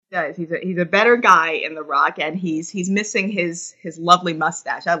does. He's a better guy in The Rock, and he's missing his lovely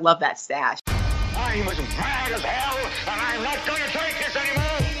mustache. I love that stash. I'm as mad as hell, and I'm not going to take this anymore.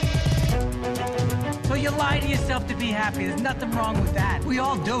 So you lie to yourself to be happy. There's nothing wrong with that. We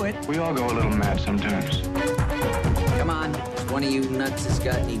all do it. We all go a little mad sometimes. Come on, if one of you nuts has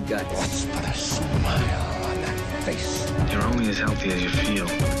got any guts. Let's put a smile on that face. You're only as healthy as you feel.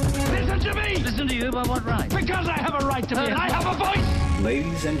 Listen to me! Listen to you, but what right? Because I have a right to be, and I have a voice!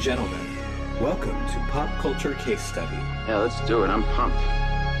 Ladies and gentlemen, welcome to Pop Culture Case Study. Yeah, let's do it. I'm pumped.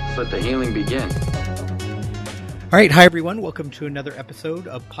 Let's let the healing begin. All right, hi everyone. Welcome to another episode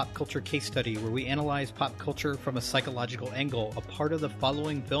of Pop Culture Case Study, where we analyze pop culture from a psychological angle, a part of the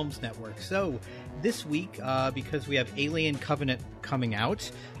Following Films Network. So this week, because we have Alien Covenant coming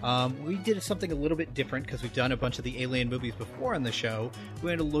out, we did something a little bit different because we've done a bunch of the Alien movies before on the show.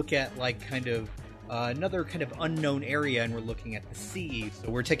 We're going to look at another kind of unknown area, and we're looking at the sea. So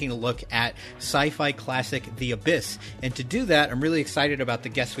we're taking a look at sci-fi classic The Abyss. And to do that, I'm really excited about the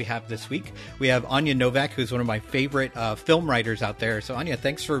guests we have this week. We have Anya Novak, who's one of my favorite film writers out there. So Anya,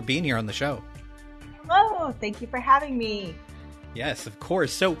 thanks for being here on the show. Hello, thank you for having me. Yes, of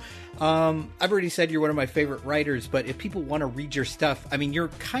course. So I've already said you're one of my favorite writers, but if people want to read your stuff, I mean, you're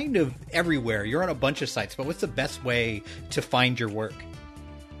kind of everywhere. You're on a bunch of sites, but what's the best way to find your work?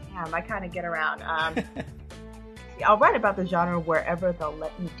 I kind of get around. I'll write about the genre wherever they'll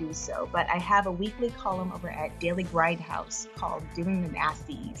let me do so, but I have a weekly column over at Daily Grindhouse called Doing the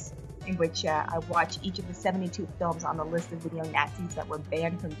Nasties, in which I watch each of the 72 films on the list of video nasties that were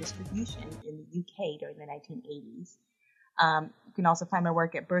banned from distribution in the UK during the 1980s. You can also find my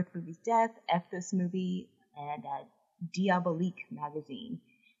work at Birth Movies Death, F This Movie, and Diabolique magazine.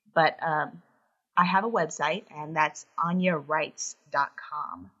 But I have a website, and that's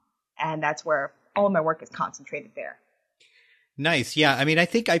AnyaWrites.com. And that's where all of my work is concentrated there. Nice. Yeah. I mean, I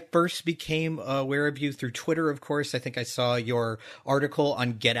think I first became aware of you through Twitter, of course. I think I saw your article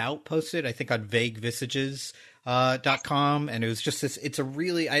on Get Out posted, I think on vaguevisages.com. And it was just this, it's a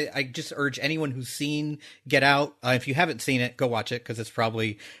really, I just urge anyone who's seen Get Out, if you haven't seen it, go watch it, because it's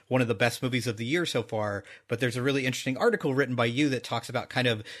probably one of the best movies of the year so far. But there's a really interesting article written by you that talks about kind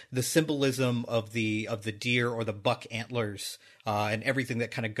of the symbolism of the deer or the buck antlers, and everything that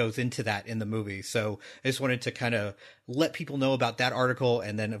kind of goes into that in the movie. So I just wanted to kind of let people know about that article,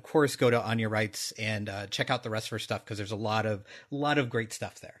 and then of course go to Anya Writes and check out the rest of her stuff, because there's a lot of great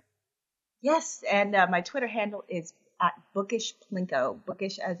stuff there. Yes, and my Twitter handle is at Bookish Plinko.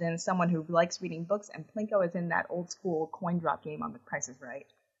 Bookish as in someone who likes reading books, and Plinko as in that old school coin drop game on The Price is Right.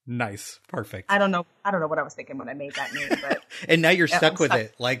 Nice. Perfect. I don't know what I was thinking when I made that name, but and now you're stuck with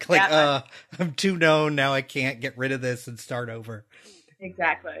it. I'm too known now. I can't get rid of this and start over.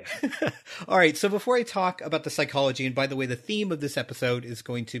 Exactly. All right. So before I talk about the psychology, and by the way, the theme of this episode is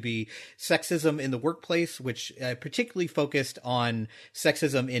going to be sexism in the workplace, which particularly focused on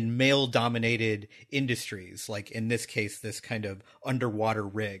sexism in male-dominated industries, like in this case, this kind of underwater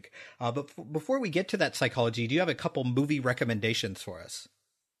rig. But before we get to that psychology, do you have a couple movie recommendations for us?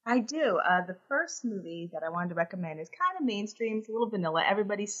 I do. The first movie that I wanted to recommend is kind of mainstream. It's a little vanilla.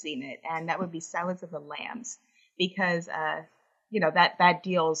 Everybody's seen it, and that would be Silence of the Lambs, because that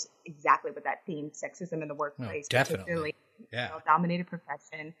deals exactly with that theme, sexism in the workplace. Definitely. Yeah. Dominated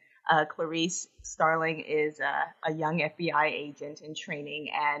profession. Clarice Starling is a young FBI agent in training,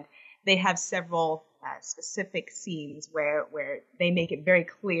 and they have several specific scenes where they make it very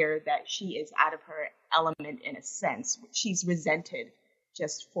clear that she is out of her element in a sense. She's resented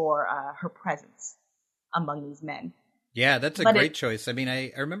just for her presence among these men. Yeah, that's a great choice. I mean,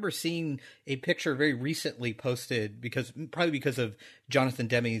 I remember seeing a picture very recently posted, probably because of Jonathan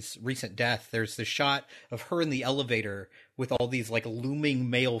Demme's recent death. There's the shot of her in the elevator with all these like looming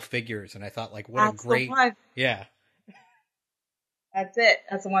male figures, and I thought, like, what that's a great, the one. Yeah. That's it.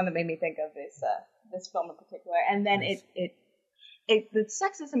 That's the one that made me think of this film in particular. And then nice. The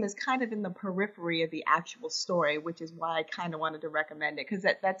sexism is kind of in the periphery of the actual story, which is why I kind of wanted to recommend it, because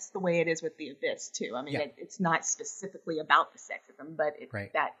that's the way it is with The Abyss too. I mean, it's not specifically about the sexism, but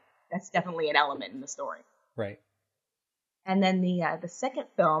that's definitely an element in the story. Right. And then the second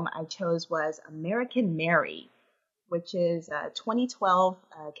film I chose was American Mary, which is a 2012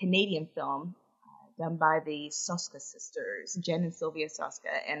 Canadian film done by the Soska sisters, Jen and Sylvia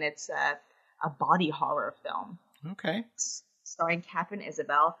Soska, and it's a body horror film. Okay. Starring Catherine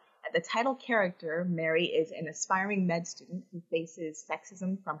Isabelle. The title character, Mary, is an aspiring med student who faces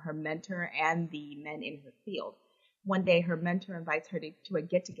sexism from her mentor and the men in her field. One day, her mentor invites her to a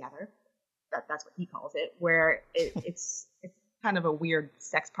get-together, that's what he calls it, where it's kind of a weird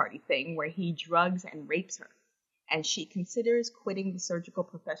sex party thing where he drugs and rapes her. and she considers quitting the surgical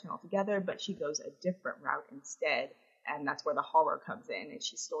profession altogether, but she goes a different route instead, and that's where the horror comes in, and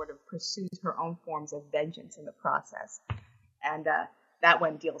she sort of pursues her own forms of vengeance in the process. And that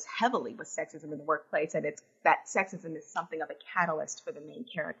one deals heavily with sexism in the workplace, and it's that sexism is something of a catalyst for the main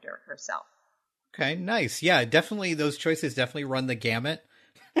character herself. Okay, nice. Yeah, definitely those choices definitely run the gamut.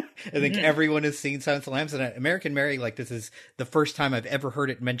 I think everyone has seen Silence of the Lambs, and American Mary, like, this is the first time I've ever heard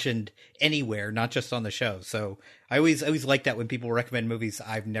it mentioned anywhere, not just on the show. So I always like that when people recommend movies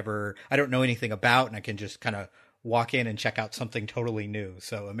I don't know anything about, and I can just kind of walk in and check out something totally new.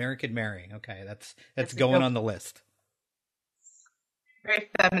 So American Mary, okay, that's going on the list. Very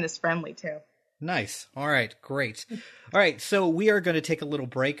feminist friendly too. Nice. All right, great. All right, so we are going to take a little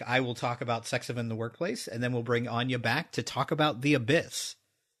break. I will talk about sexism in the workplace, and then we'll bring Anya back to talk about The Abyss.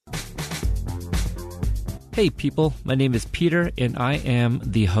 Hey people, my name is Peter, and I am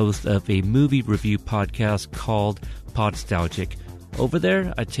the host of a movie review podcast called Podstalgic. Over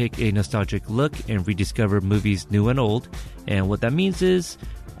there, I take a nostalgic look and rediscover movies new and old, and what that means is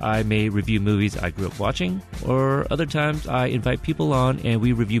I may review movies I grew up watching, or other times I invite people on and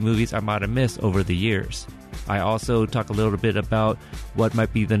we review movies I might have missed over the years. I also talk a little bit about what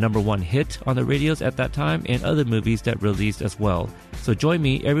might be the number one hit on the radios at that time and other movies that released as well. So join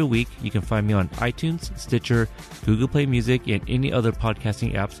me every week. You can find me on iTunes, Stitcher, Google Play Music, and any other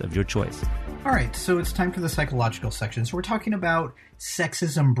podcasting apps of your choice. All right, so it's time for the psychological section. So we're talking about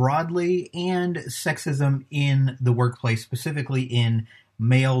sexism broadly and sexism in the workplace, specifically in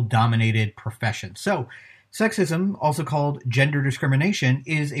male-dominated professions. So sexism, also called gender discrimination,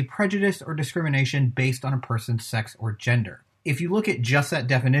 is a prejudice or discrimination based on a person's sex or gender. If you look at just that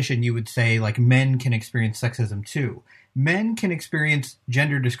definition, you would say, like, men can experience sexism too. Men can experience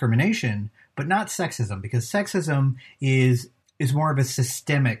gender discrimination, but not sexism, because sexism is more of a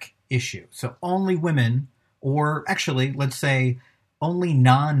systemic issue. So only women, or actually, let's say, only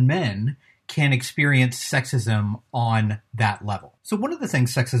non-men can experience sexism on that level. So one of the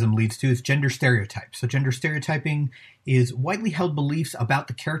things sexism leads to is gender stereotypes. So gender stereotyping is widely held beliefs about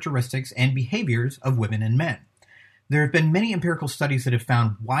the characteristics and behaviors of women and men. There have been many empirical studies that have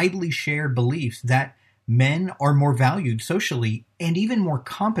found widely shared beliefs that men are more valued socially and even more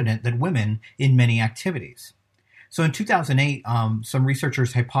competent than women in many activities. So in 2008, some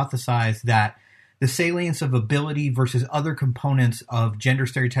researchers hypothesized that the salience of ability versus other components of gender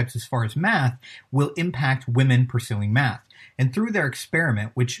stereotypes as far as math will impact women pursuing math. And through their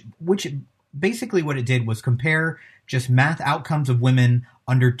experiment, which basically what it did was compare just math outcomes of women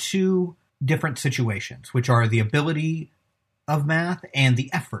under two different situations, which are the ability of math and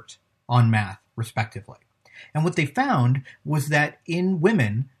the effort on math, respectively. And what they found was that in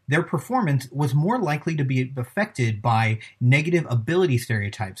women, their performance was more likely to be affected by negative ability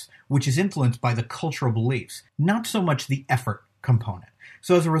stereotypes, which is influenced by the cultural beliefs, not so much the effort component.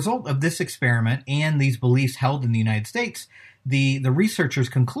 So as a result of this experiment and these beliefs held in the United States, the researchers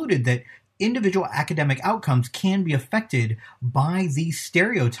concluded that individual academic outcomes can be affected by these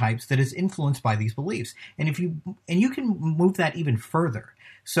stereotypes that is influenced by these beliefs. And you can move that even further.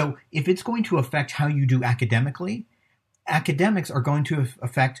 So if it's going to affect how you do academically, academics are going to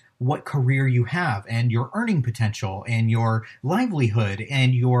affect what career you have and your earning potential and your livelihood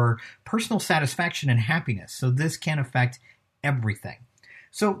and your personal satisfaction and happiness. So this can affect everything.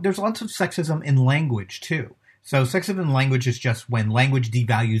 So there's lots of sexism in language too. So sexism in language is just when language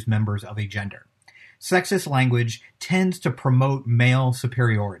devalues members of a gender. Sexist language tends to promote male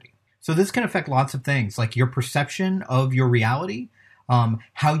superiority. So this can affect lots of things, like your perception of your reality,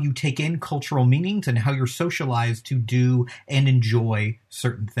 how you take in cultural meanings, and how you're socialized to do and enjoy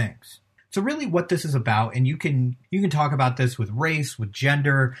certain things. So really what this is about, and you can talk about this with race, with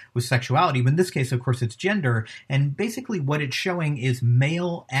gender, with sexuality, but in this case, of course, it's gender, and basically what it's showing is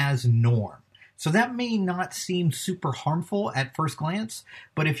male as norm. So that may not seem super harmful at first glance,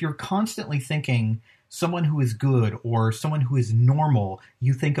 but if you're constantly thinking someone who is good or someone who is normal,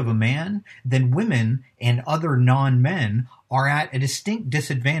 you think of a man, then women and other non-men are at a distinct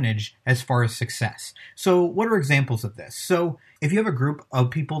disadvantage as far as success. So what are examples of this? So if you have a group of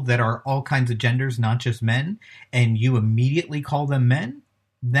people that are all kinds of genders, not just men, and you immediately call them men,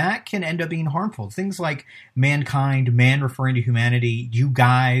 that can end up being harmful. Things like mankind, man referring to humanity, you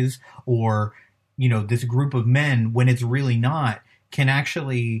guys, or this group of men, when it's really not, can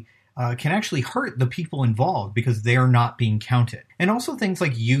actually hurt the people involved because they're not being counted. And also things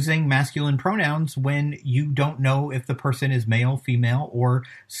like using masculine pronouns when you don't know if the person is male, female, or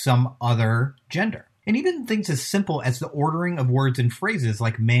some other gender. And even things as simple as the ordering of words and phrases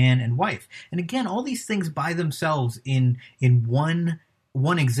like man and wife. And again, all these things by themselves in one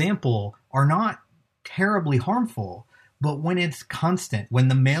example are not terribly harmful. But when it's constant, when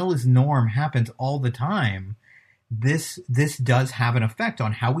the male is norm happens all the time, this does have an effect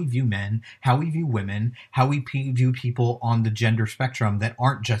on how we view men, how we view women, how we view people on the gender spectrum that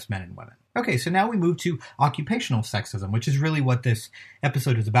aren't just men and women. Okay, so now we move to occupational sexism, which is really what this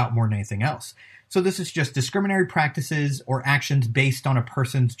episode is about more than anything else. So this is just discriminatory practices or actions based on a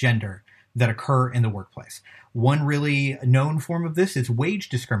person's gender that occur in the workplace. One really known form of this is wage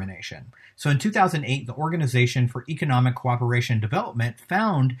discrimination. So in 2008, the Organization for Economic Cooperation and Development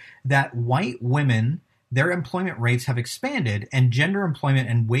found that white women, their employment rates have expanded and gender employment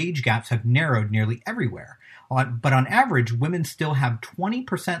and wage gaps have narrowed nearly everywhere. But on average, women still have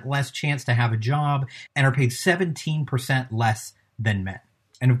 20% less chance to have a job and are paid 17% less than men.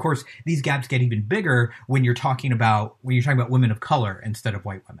 And of course, these gaps get even bigger when you're talking about women of color instead of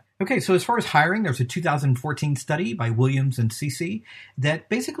white women. Okay, so as far as hiring, there's a 2014 study by Williams and Ceci that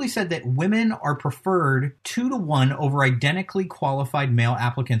basically said that women are preferred 2-to-1 over identically qualified male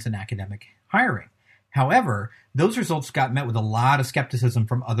applicants in academic hiring. However, those results got met with a lot of skepticism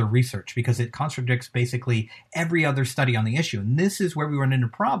from other research because it contradicts basically every other study on the issue. And this is where we run into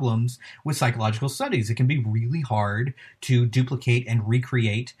problems with psychological studies. It can be really hard to duplicate and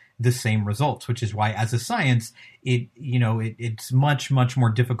recreate the same results, which is why as a science, it's much, much more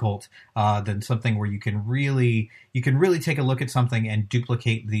difficult than something where you can really take a look at something and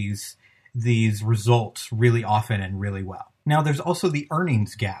duplicate these results really often and really well. Now, there's also the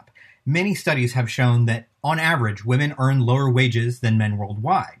earnings gap. Many studies have shown that, on average, women earn lower wages than men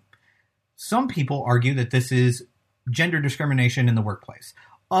worldwide. Some people argue that this is gender discrimination in the workplace.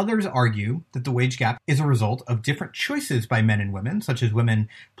 Others argue that the wage gap is a result of different choices by men and women, such as women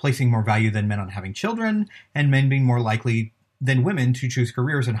placing more value than men on having children, and men being more likely than women to choose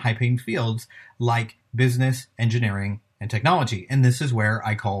careers in high-paying fields like business, engineering, and technology. And this is where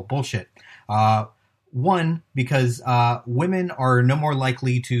I call bullshit. One, because women are no more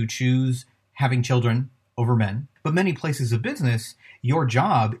likely to choose having children over men. But many places of business, your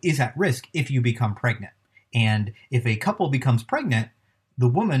job is at risk if you become pregnant. And if a couple becomes pregnant, the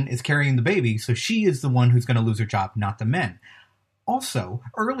woman is carrying the baby, so she is the one who's going to lose her job, not the men. Also,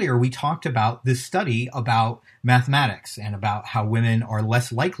 earlier we talked about this study about mathematics and about how women are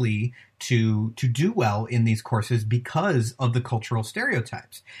less likely to do well in these courses because of the cultural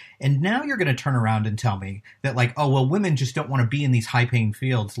stereotypes. And now you're going to turn around and tell me that women just don't want to be in these high-paying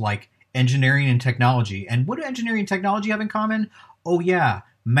fields like engineering and technology. And what do engineering and technology have in common? Oh yeah,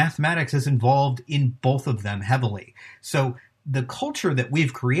 mathematics is involved in both of them heavily. So the culture that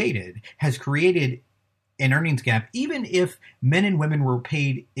we've created has created an earnings gap. Even if men and women were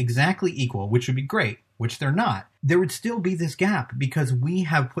paid exactly equal, which would be great, which they're not, there would still be this gap because we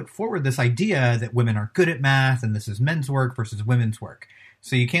have put forward this idea that women are good at math and this is men's work versus women's work.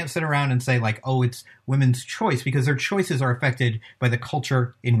 So you can't sit around and say it's women's choice, because their choices are affected by the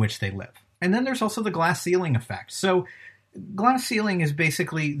culture in which they live. And then there's also the glass ceiling effect. So glass ceiling is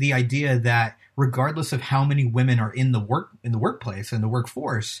basically the idea that regardless of how many women are in the workplace and the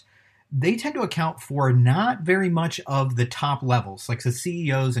workforce, they tend to account for not very much of the top levels, like the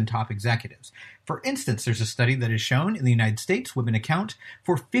CEOs and top executives. For instance, there's a study that has shown in the United States, women account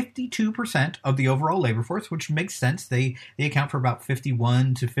for 52% of the overall labor force, which makes sense. They account for about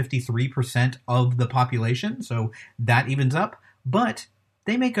 51 to 53% of the population, so that evens up. But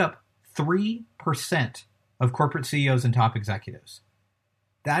they make up 3% of corporate CEOs and top executives.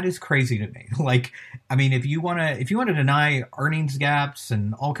 That is crazy to me. If you want to deny earnings gaps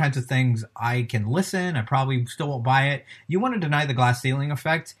and all kinds of things, I can listen. I probably still won't buy it. You want to deny the glass ceiling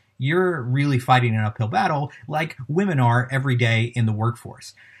effect, you're really fighting an uphill battle like women are every day in the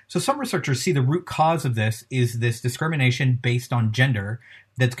workforce. So some researchers see the root cause of this is this discrimination based on gender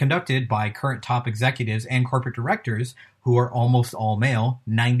that's conducted by current top executives and corporate directors who are almost all male.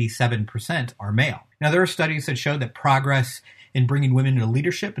 97% are male. Now, there are studies that show that progress in bringing women into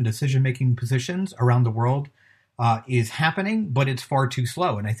leadership and decision-making positions around the world is happening, but it's far too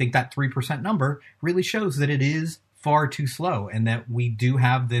slow. And I think that 3% number really shows that it is far too slow and that we do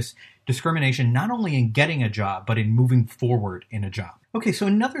have this discrimination not only in getting a job, but in moving forward in a job. Okay, so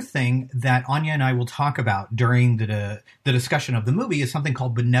another thing that Anya and I will talk about during the discussion of the movie is something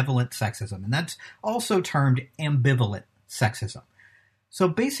called benevolent sexism, and that's also termed ambivalent sexism. So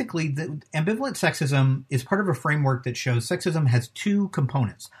basically, the ambivalent sexism is part of a framework that shows sexism has two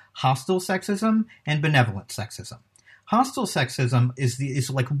components: hostile sexism and benevolent sexism. Hostile sexism is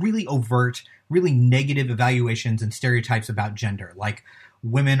like really overt, really negative evaluations and stereotypes about gender, like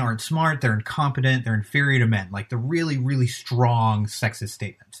women aren't smart, they're incompetent, they're inferior to men, like the really, really strong sexist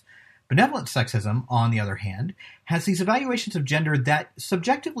statements. Benevolent sexism, on the other hand, has these evaluations of gender that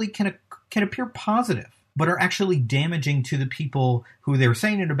subjectively can can appear positive, but are actually damaging to the people who they're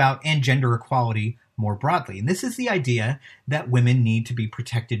saying it about and gender equality more broadly. And this is the idea that women need to be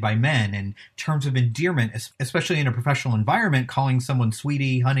protected by men, in terms of endearment, especially in a professional environment. Calling someone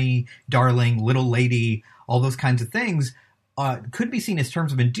sweetie, honey, darling, little lady, all those kinds of things could be seen as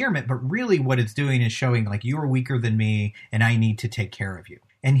terms of endearment, but really what it's doing is showing like, you are weaker than me and I need to take care of you.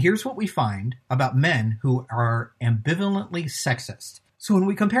 And here's what we find about men who are ambivalently sexist. So when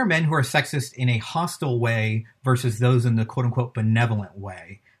we compare men who are sexist in a hostile way versus those in the quote-unquote benevolent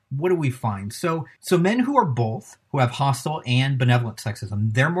way, what do we find? So men who are both, who have hostile and benevolent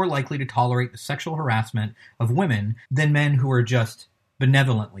sexism, they're more likely to tolerate the sexual harassment of women than men who are just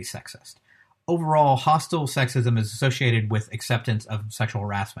benevolently sexist. Overall, hostile sexism is associated with acceptance of sexual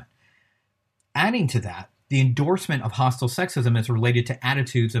harassment. Adding to that, the endorsement of hostile sexism is related to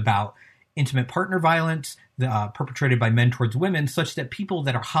attitudes about intimate partner violence perpetrated by men towards women, such that people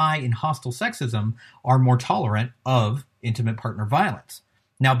that are high in hostile sexism are more tolerant of intimate partner violence.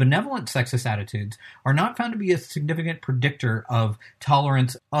 Now, benevolent sexist attitudes are not found to be a significant predictor of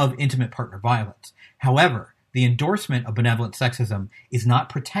tolerance of intimate partner violence. However, the endorsement of benevolent sexism is not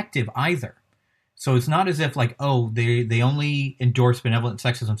protective either. So it's not as if like, oh, they only endorse benevolent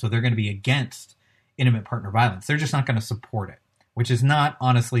sexism, so they're going to be against intimate partner violence. They're just not going to support it, which is not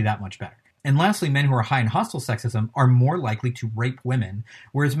honestly that much better. And lastly, men who are high in hostile sexism are more likely to rape women,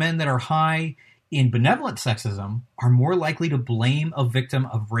 whereas men that are high in benevolent sexism are more likely to blame a victim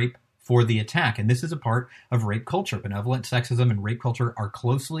of rape for the attack. And this is a part of rape culture. Benevolent sexism and rape culture are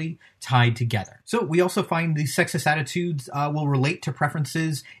closely tied together. So we also find these sexist attitudes will relate to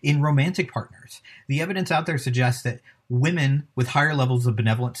preferences in romantic partners. The evidence out there suggests that women with higher levels of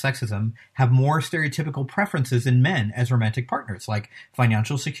benevolent sexism have more stereotypical preferences in men as romantic partners, like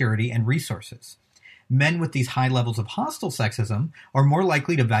financial security and resources. Men with these high levels of hostile sexism are more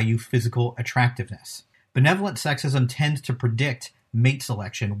likely to value physical attractiveness. Benevolent sexism tends to predict mate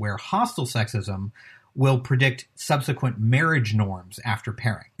selection, where hostile sexism will predict subsequent marriage norms after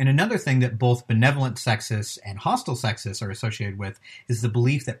pairing. And another thing that both benevolent sexists and hostile sexists are associated with is the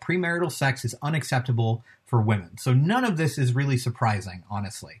belief that premarital sex is unacceptable for women. So none of this is really surprising,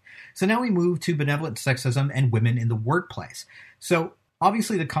 honestly. So now we move to benevolent sexism and women in the workplace. So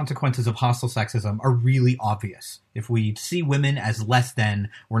obviously, the consequences of hostile sexism are really obvious. If we see women as less than,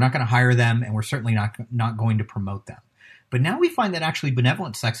 we're not going to hire them, and we're certainly not going to promote them. But now we find that actually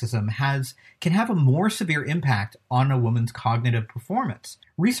benevolent sexism can have a more severe impact on a woman's cognitive performance.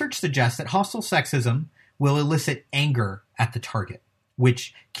 Research suggests that hostile sexism will elicit anger at the target,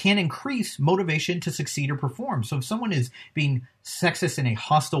 which can increase motivation to succeed or perform. So if someone is being sexist in a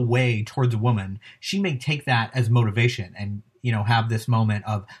hostile way towards a woman, she may take that as motivation and have this moment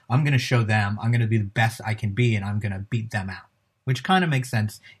of, I'm going to show them, I'm going to be the best I can be, and I'm going to beat them out, which kind of makes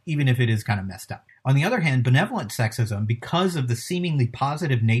sense, even if it is kind of messed up. On the other hand, benevolent sexism, because of the seemingly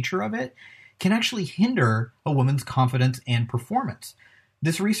positive nature of it, can actually hinder a woman's confidence and performance.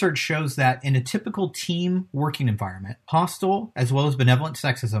 This research shows that in a typical team working environment, hostile as well as benevolent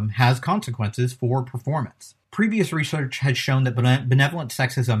sexism has consequences for performance. Previous research has shown that benevolent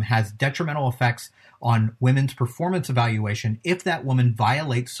sexism has detrimental effects on women's performance evaluation if that woman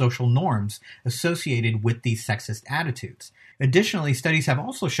violates social norms associated with these sexist attitudes. Additionally, studies have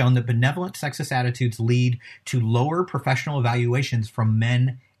also shown that benevolent sexist attitudes lead to lower professional evaluations from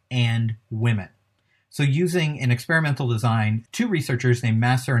men and women. So using an experimental design, two researchers named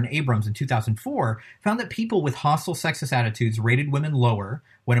Masser and Abrams in 2004 found that people with hostile sexist attitudes rated women lower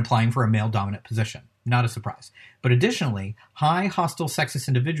when applying for a male-dominant position. Not a surprise. But additionally, high hostile sexist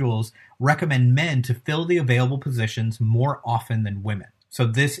individuals recommend men to fill the available positions more often than women. So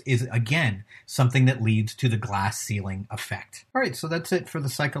this is, again, something that leads to the glass ceiling effect. All right, so that's it for the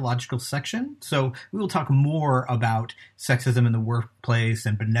psychological section. So we will talk more about sexism in the workplace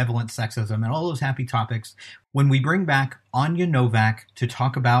and benevolent sexism and all those happy topics when we bring back Anya Novak to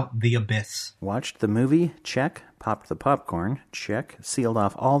talk about The Abyss. Watched the movie? Check. Popped the popcorn? Check. Sealed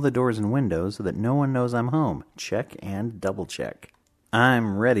off all the doors and windows so that no one knows I'm home? Check and double check.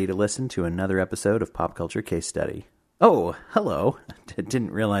 I'm ready to listen to another episode of Pop Culture Case Study. Oh, hello. Didn't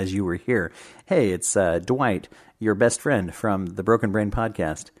realize you were here. Hey, it's Dwight, your best friend from the Broken Brain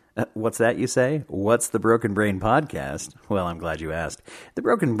Podcast. What's that, you say? What's the Broken Brain Podcast? Well, I'm glad you asked. The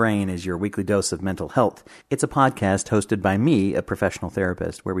Broken Brain is your weekly dose of mental health. It's a podcast hosted by me, a professional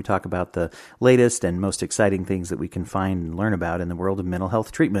therapist, where we talk about the latest and most exciting things that we can find and learn about in the world of mental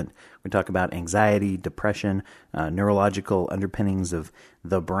health treatment. We talk about anxiety, depression, neurological underpinnings of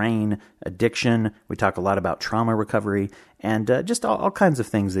the brain, addiction. We talk a lot about trauma recovery, and just all kinds of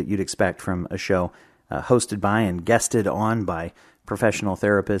things that you'd expect from a show hosted by and guested on by professional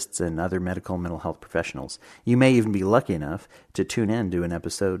therapists, and other mental health professionals. You may even be lucky enough to tune in to an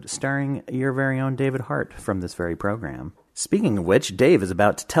episode starring your very own David Hart from this very program. Speaking of which, Dave is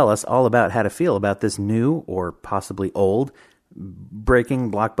about to tell us all about how to feel about this new, or possibly old,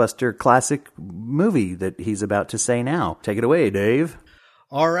 breaking blockbuster classic movie that he's about to say now. Take it away, Dave.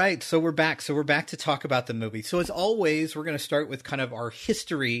 All right, so we're back. So we're back to talk about the movie. So as always, we're going to start with kind of our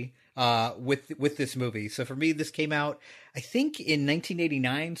history with this movie. So for me, this came out, I think, in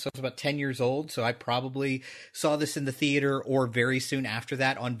 1989, so I was about 10 years old. So I probably saw this in the theater or very soon after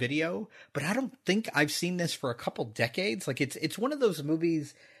that on video. But I don't think I've seen this for a couple decades. Like it's one of those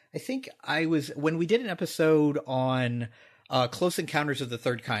movies. I think when we did an episode on Close Encounters of the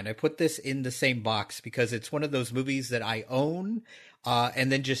Third Kind, I put this in the same box because it's one of those movies that I own.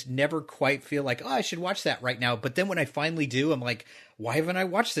 And then just never quite feel like, oh, I should watch that right now. But then when I finally do, I'm like, why haven't I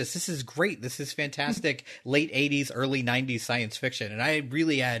watched this? This is great. This is fantastic. Late 80s, early 90s science fiction. And I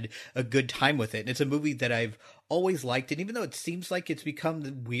really had a good time with it. And it's a movie that I've always liked. And even though it seems like it's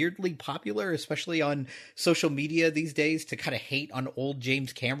become weirdly popular, especially on social media these days, to kind of hate on old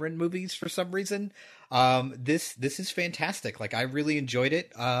James Cameron movies for some reason, this is fantastic. Like, I really enjoyed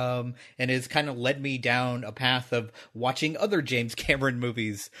it. And it's kind of led me down a path of watching other James Cameron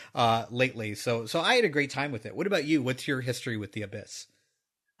movies lately. So I had a great time with it. What about you? What's your history with The Abyss?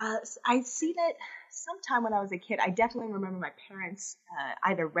 I'd seen it sometime when I was a kid. I definitely remember my parents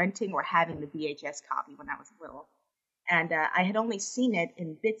either renting or having the VHS copy when I was little. And I had only seen it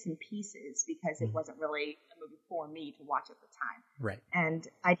in bits and pieces because it wasn't really a movie for me to watch at the time. Right. And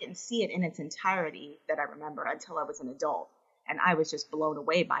I didn't see it in its entirety that I remember until I was an adult. And I was just blown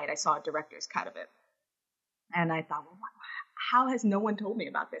away by it. I saw a director's cut of it. And I thought, well, how has no one told me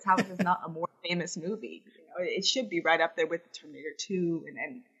about this? How is this not a more famous movie? You know, it should be right up there with Terminator 2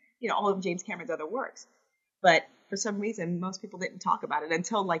 and all of James Cameron's other works. But for some reason, most people didn't talk about it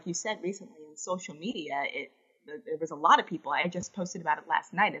until, like you said, recently in social media, there was a lot of people. I just posted about it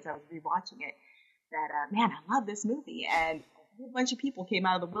last night as I was rewatching it, that, man, I love this movie. And a whole bunch of people came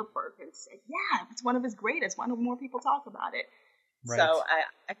out of the woodwork and said, yeah, it's one of his greatest. Why don't more people talk about it? Right. So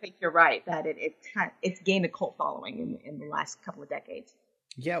I think you're right that it's gained a cult following in the last couple of decades.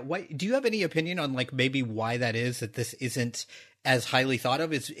 Yeah. Do you have any opinion on like maybe why that is, that this isn't as highly thought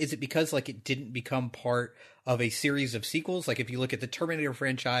of? Is it because like it didn't become part of a series of sequels? Like if you look at the Terminator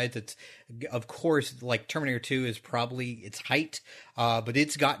franchise, it's of course like Terminator 2 is probably its height, but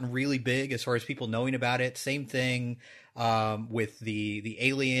it's gotten really big as far as people knowing about it. Same thing with the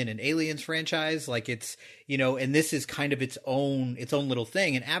Alien and Aliens franchise. Like it's, and this is kind of its own little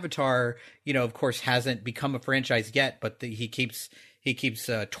thing. And Avatar, of course hasn't become a franchise yet, but he keeps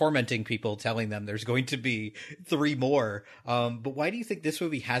tormenting people, telling them there's going to be 3 more. But why do you think this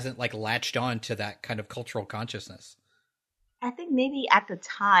movie hasn't like latched on to that kind of cultural consciousness? I think maybe at the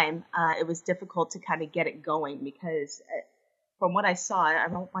time it was difficult to kind of get it going because from what I saw, I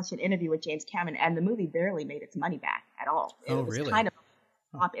watched an interview with James Cameron and the movie barely made its money back at all. It was really? Kind of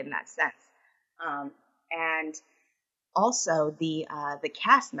a flop in that sense. And also the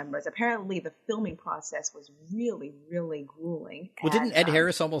cast members, apparently the filming process was really, really grueling. Well, didn't Ed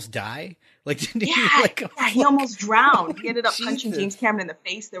Harris almost die? Like, didn't he? He almost drowned. He ended up punching James Cameron in the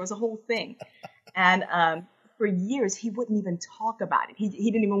face. There was a whole thing. And for years, he wouldn't even talk about it. He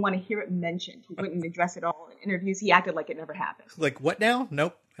didn't even want to hear it mentioned. He wouldn't address it all in interviews. He acted like it never happened. Like, what now?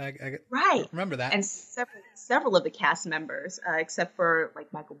 Nope. I remember that. And several of the cast members, except for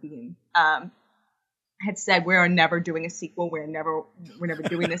like Michael Biehn, had said, we're never doing a sequel. We're never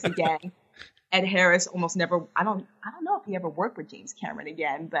doing this again. Ed Harris almost never, I don't know if he ever worked with James Cameron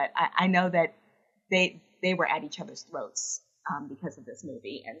again, but I know that they were at each other's throats because of this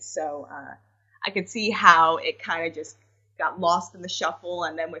movie. And so I could see how it kind of just got lost in the shuffle.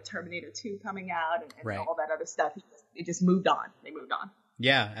 And then with Terminator 2 coming out and right. all that other stuff, it just moved on. They moved on.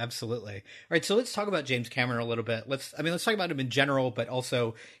 Yeah, absolutely. All right, so let's talk about James Cameron a little bit. Let's talk about him in general, but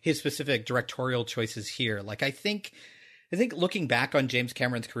also his specific directorial choices here. Like, I think looking back on James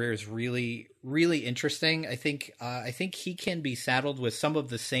Cameron's career is really, really interesting. I think he can be saddled with some of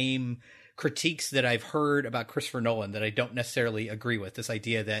the same critiques that I've heard about Christopher Nolan that I don't necessarily agree with. This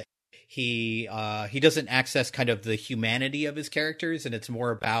idea that he doesn't access kind of the humanity of his characters, and it's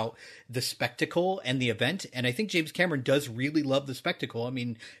more about the spectacle and the event. And I think James Cameron does really love the spectacle. I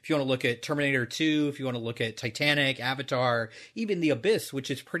mean, if you want to look at Terminator 2, if you want to look at Titanic, Avatar, even The Abyss, which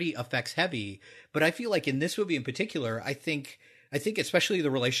is pretty effects heavy. But I feel like in this movie in particular, I think especially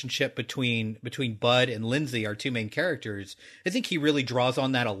the relationship between Bud and Lindsay, our 2 main characters, I think he really draws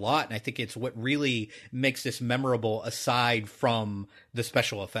on that a lot. And I think it's what really makes this memorable aside from the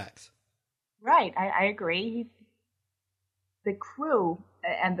special effects. Right. I agree. the crew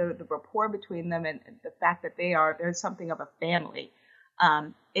and the rapport between them and the fact that there's something of a family,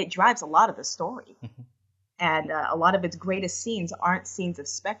 it drives a lot of the story. And a lot of its greatest scenes aren't scenes of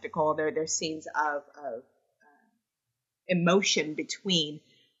spectacle. They're scenes of emotion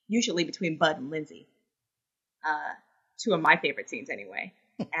usually between Bud and Lindsay. Two of my favorite scenes anyway.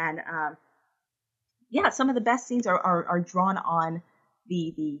 And some of the best scenes are drawn on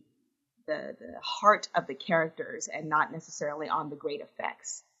the heart of the characters and not necessarily on the great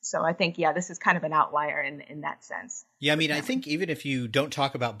effects. So I think, this is kind of an outlier in that sense. Yeah, I mean, I think even if you don't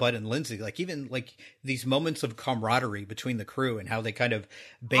talk about Bud and Lindsay, like even like these moments of camaraderie between the crew and how they kind of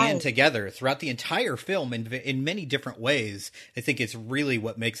band together throughout the entire film in many different ways, I think it's really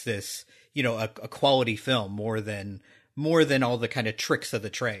what makes this, a quality film more than all the kind of tricks of the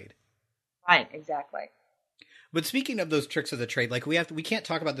trade. Right, exactly. But speaking of those tricks of the trade, like we can't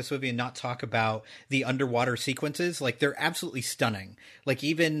talk about this movie and not talk about the underwater sequences. Like they're absolutely stunning. Like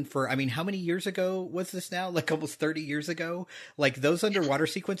even for, I mean, how many years ago was this now? Like almost 30 years ago. Like those underwater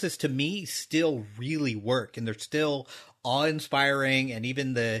sequences to me still really work, and they're still awe-inspiring. And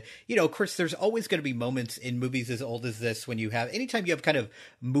even of course, there's always going to be moments in movies as old as this when anytime you have kind of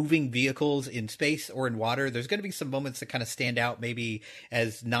moving vehicles in space or in water, there's going to be some moments that kind of stand out maybe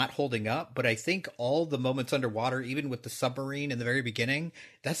as not holding up. But I think all the moments underwater, even with the submarine in the very beginning,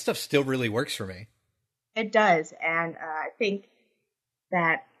 that stuff still really works for me. It does. And I think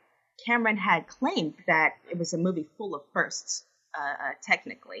that Cameron had claimed that it was a movie full of firsts,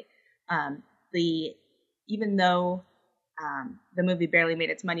 technically. Even though the movie barely made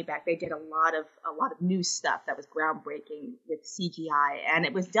its money back, they did a lot of new stuff that was groundbreaking with CGI, and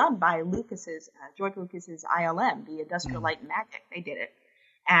it was done by George Lucas's ILM, the Industrial Light and Magic. They did it,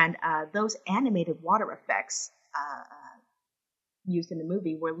 and those animated water effects used in the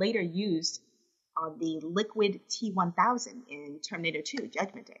movie were later used on the liquid T-1000 in Terminator 2: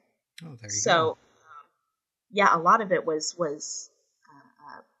 Judgment Day. Oh, there you go. So, a lot of it was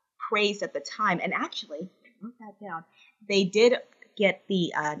praised at the time, and actually, I wrote that down. They did get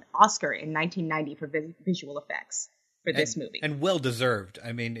the Oscar in 1990 for visual effects for this movie. And well deserved.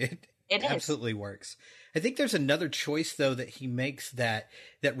 I mean, it absolutely works. I think there's another choice, though, that he makes that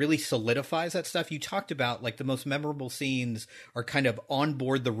really solidifies that stuff. You talked about, like, the most memorable scenes are kind of on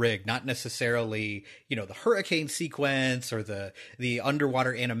board the rig, not necessarily, the hurricane sequence or the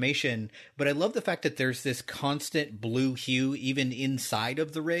underwater animation. But I love the fact that there's this constant blue hue even inside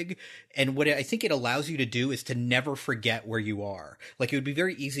of the rig. And what I think it allows you to do is to never forget where you are. Like, it would be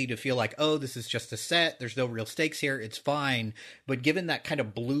very easy to feel like, oh, this is just a set. There's no real stakes here. It's fine. But given that kind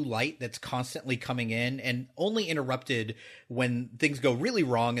of blue light that's constantly coming in and only interrupted when things go really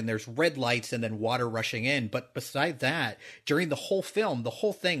wrong and there's red lights and then water rushing in. But besides that, during the whole film, the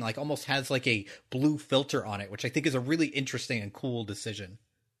whole thing like almost has like a blue filter on it, which I think is a really interesting and cool decision.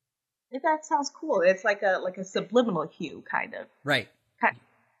 That sounds cool. It's like a subliminal hue, kind of. Right.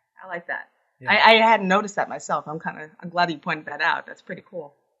 I like that. Yeah. I hadn't noticed that myself. I'm glad you pointed that out. That's pretty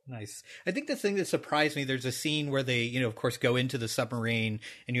cool. Nice. I think the thing that surprised me, there's a scene where they, of course, go into the submarine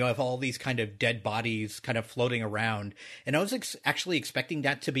and you have all these kind of dead bodies kind of floating around. And I was actually expecting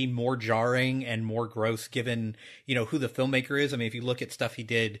that to be more jarring and more gross given, who the filmmaker is. I mean, if you look at stuff he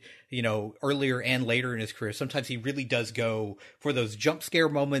did, earlier and later in his career, sometimes he really does go for those jump scare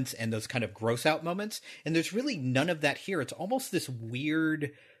moments and those kind of gross out moments. And there's really none of that here. It's almost this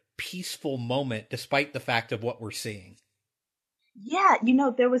weird, peaceful moment despite the fact of what we're seeing. Yeah,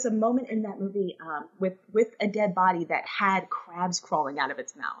 there was a moment in that movie with a dead body that had crabs crawling out of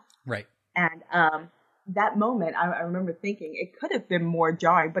its mouth. Right. And that moment, I remember thinking it could have been more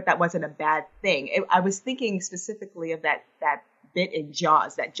jarring, but that wasn't a bad thing. I was thinking specifically of that bit in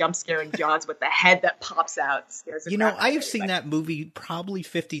Jaws, that jump scare in Jaws with the head that pops out. Scares the crap out of I have seen that movie probably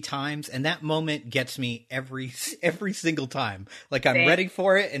 50 times, and that moment gets me every single time. Like, I'm ready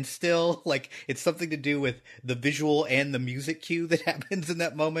for it, and still, like, it's something to do with the visual and the music cue that happens in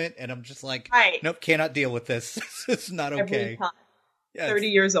that moment, and I'm just like, Nope, cannot deal with this. It's not okay. Every time. Yes. 30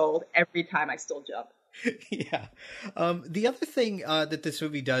 years old, every time I still jump. Yeah. The other thing that this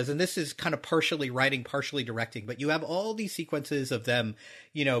movie does, and this is kind of partially writing, partially directing, but you have all these sequences of them,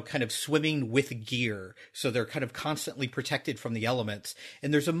 kind of swimming with gear. So they're kind of constantly protected from the elements.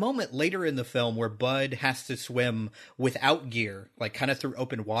 And there's a moment later in the film where Bud has to swim without gear, like kind of through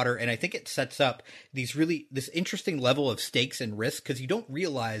open water. And I think it sets up this interesting level of stakes and risk because you don't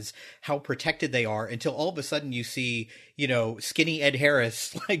realize how protected they are until all of a sudden you see, skinny Ed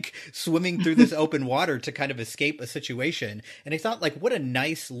Harris, like swimming through this open water. water to kind of escape a situation. And I thought, like, what a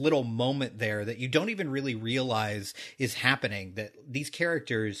nice little moment there that you don't even really realize is happening, that these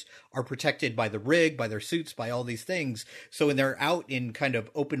characters are protected by the rig, by their suits, by all these things. So when they're out in kind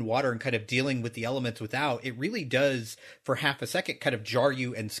of open water and kind of dealing with the elements without, it really does for half a second kind of jar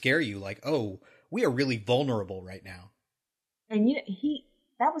you and scare you, like, oh, we are really vulnerable right now. And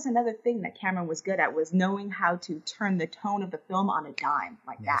that was another thing that Cameron was good at, was knowing how to turn the tone of the film on a dime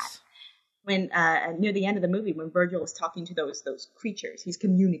like that. When near the end of the movie, when Virgil is talking to those creatures, he's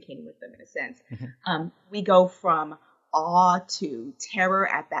communicating with them in a sense. We go from awe to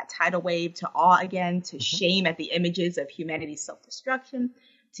terror at that tidal wave, to awe again, to shame at the images of humanity's self-destruction,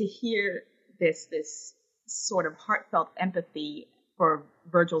 to hear this sort of heartfelt empathy for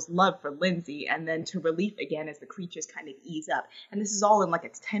Virgil's love for Lindsay, and then to relief again as the creatures kind of ease up. And this is all in like a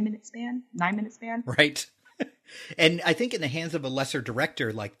 9-minute span. Right. And I think in the hands of a lesser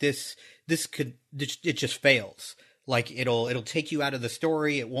director like this it just fails. Like it'll take you out of the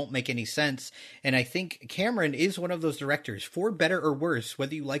story. It won't make any sense. And I think Cameron is one of those directors, for better or worse,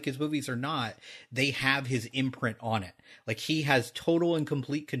 whether you like his movies or not, they have his imprint on it. Like he has total and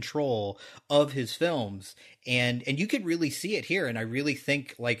complete control of his films. And you could really see it here. And I really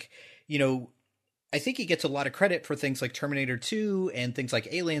think, like, you know, I think he gets a lot of credit for things like Terminator 2 and things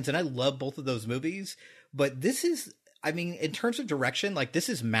like Aliens. And I love both of those movies, but this is, I mean, in terms of direction, like, this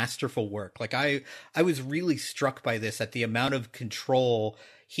is masterful work. Like, I was really struck by this, at the amount of control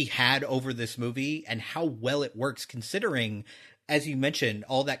he had over this movie and how well it works, considering, as you mentioned,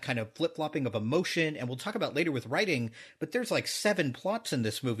 all that kind of flip-flopping of emotion. And we'll talk about later with writing, but there's like 7 plots in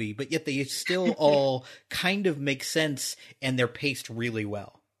this movie, but yet they still all kind of make sense and they're paced really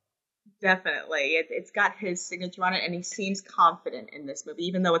well. Definitely. It's got his signature on it, and he seems confident in this movie,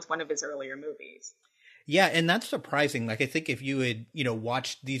 even though it's one of his earlier movies. Yeah, and that's surprising. Like, I think if you had, you know,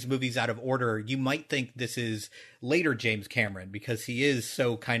 watched these movies out of order, you might think this is later James Cameron, because he is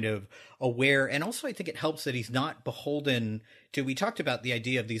so kind of aware. And also, I think it helps that he's not beholden to, we talked about the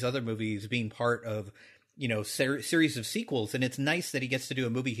idea of these other movies being part of, you know, series of sequels. And it's nice that he gets to do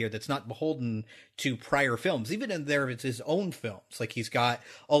a movie here that's not beholden to prior films. Even in there, it's his own films. Like, he's got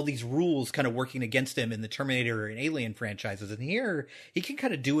all these rules kind of working against him in the Terminator and Alien franchises. And here, he can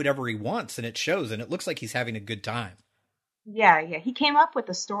kind of do whatever he wants, and it shows. And it looks like he's having a good time. Yeah. He came up with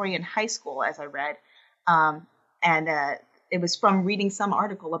the story in high school, as I read. It was from reading some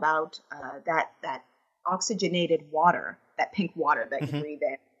article about that oxygenated water, that pink water that you breathe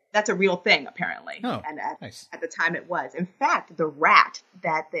in. That's a real thing, apparently. Oh, and nice. At the time it was. In fact, the rat,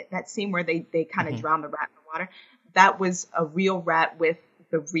 that scene where they kind of drown the rat in the water, that was a real rat with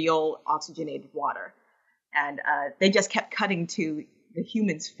the real oxygenated water. And they just kept cutting to the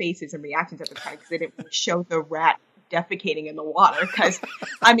humans' faces and reactions at the time, because they didn't really show the rat defecating in the water. Because,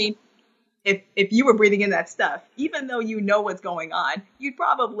 I mean, if you were breathing in that stuff, even though you know what's going on, you'd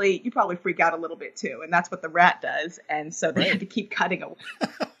probably freak out a little bit too. And that's what the rat does. And so they had to keep cutting away.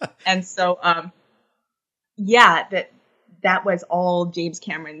 And so, that was all James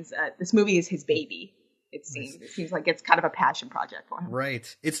Cameron's, this movie is his baby. It seems like it's kind of a passion project for him.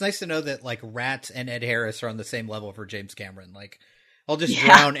 Right. It's nice to know that, like, Rat and Ed Harris are on the same level for James Cameron. Like, I'll just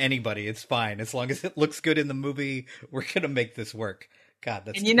drown anybody. It's fine. As long as it looks good in the movie, we're going to make this work. God,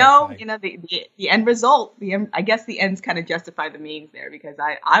 that's, and the end result, I guess the ends kind of justify the means there, because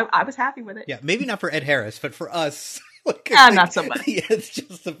I was happy with it. Yeah, maybe not for Ed Harris, but for us, not so much. The ends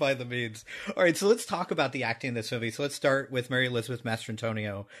justify the means. All right, so let's talk about the acting in this movie. So let's start with Mary Elizabeth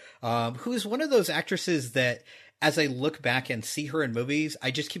Mastrantonio, who is one of those actresses that, as I look back and see her in movies,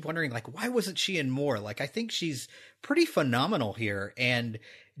 I just keep wondering, like, why wasn't she in more? Like, I think she's pretty phenomenal here and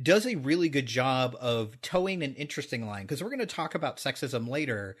does a really good job of towing an interesting line. Because we're going to talk about sexism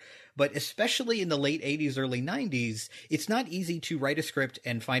later, but especially in the late 80s, early 90s, it's not easy to write a script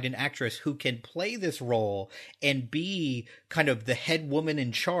and find an actress who can play this role and be kind of the head woman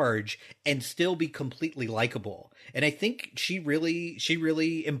in charge and still be completely likable. And I think she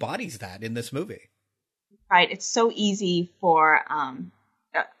really embodies that in this movie. Right. It's so easy for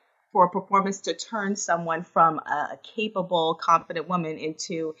a performance to turn someone from a capable, confident woman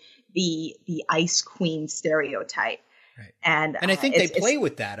into the ice queen stereotype. Right. And I think they play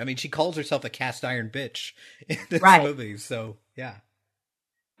with that. I mean, she calls herself a cast iron bitch in this movie. So, yeah.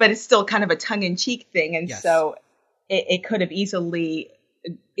 But it's still kind of a tongue-in-cheek thing. And so it could have easily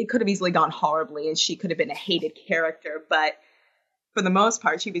gone horribly, and she could have been a hated character. But for the most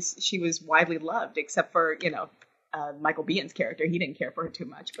part, she was widely loved, except for, Michael Bihn's character. He didn't care for her too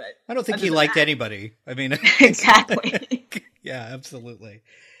much, but I don't think he liked anybody. I mean, exactly. Yeah, absolutely.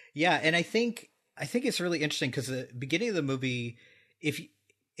 Yeah. And I think it's really interesting because the beginning of the movie, if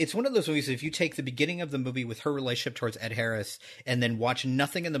it's one of those movies, if you take the beginning of the movie with her relationship towards Ed Harris and then watch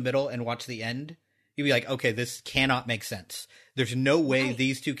nothing in the middle and watch the end, you'd be like, okay, this cannot make sense. There's no way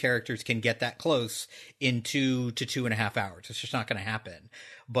these two characters can get that close in 2 to 2.5 hours. It's just not going to happen.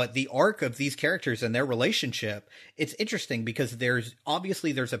 But the arc of these characters and their relationship, it's interesting because there's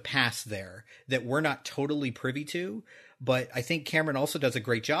a past there that we're not totally privy to. But I think Cameron also does a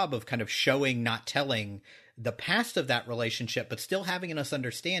great job of kind of showing, not telling the past of that relationship, but still having us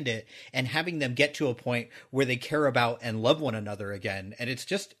understand it and having them get to a point where they care about and love one another again. And it's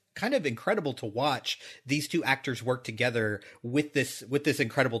just kind of incredible to watch these two actors work together with this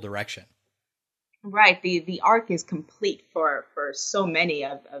incredible direction. Right. The arc is complete for so many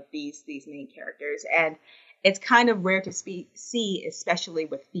of these main characters, and it's kind of rare to see, especially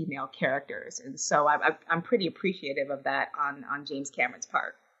with female characters. And so I'm pretty appreciative of that on James Cameron's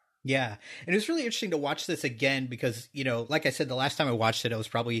part. Yeah. And it was really interesting to watch this again because, you know, like I said, the last time I watched it, I was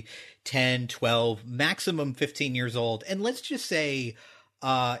probably 10, 12, maximum 15 years old. And let's just say,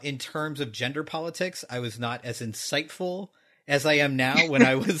 in terms of gender politics, I was not as insightful as I am now when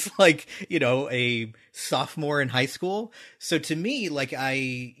I was like, you know, a sophomore in high school. So to me, like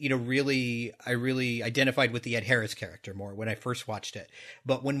I really identified with the Ed Harris character more when I first watched it.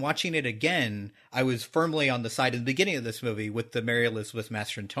 But when watching it again, I was firmly on the side in the beginning of this movie with the Mary Elizabeth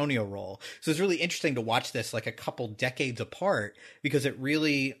Mastrantonio role. So it's really interesting to watch this like a couple decades apart because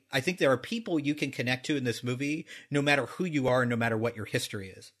I think there are people you can connect to in this movie, no matter who you are, no matter what your history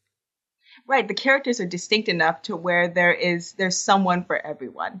is. Right. The characters are distinct enough to where there's someone for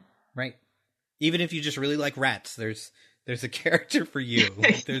everyone. Right. Even if you just really like rats, there's a character for you.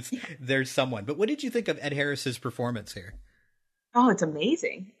 There's someone. But what did you think of Ed Harris's performance here? Oh, it's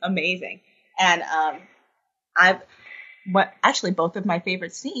amazing. Amazing. And actually both of my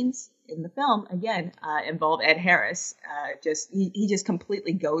favorite scenes in the film, again, involve Ed Harris. He just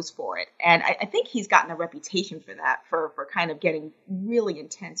completely goes for it. And I think he's gotten a reputation for that, for kind of getting really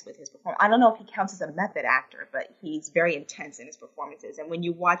intense with his performance. I don't know if he counts as a method actor, but he's very intense in his performances. And when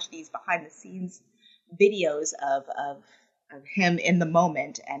you watch these behind the scenes videos of him in the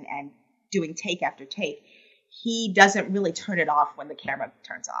moment and doing take after take, he doesn't really turn it off when the camera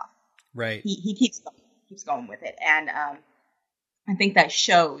turns off. Right. He keeps going with it. And I think that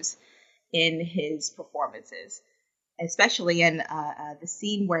shows in his performances, especially in the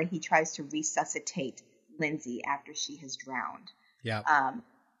scene where he tries to resuscitate Lindsay after she has drowned. Yeah.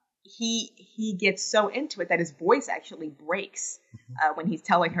 He gets so into it that his voice actually breaks when he's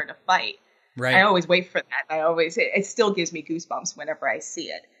telling her to fight. Right. I always wait for that. It still gives me goosebumps whenever I see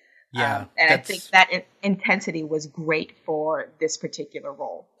it. Yeah. And I think that intensity was great for this particular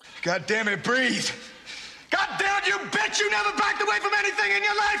role. God damn it, breathe! God damn it, you bitch! You never backed away from anything in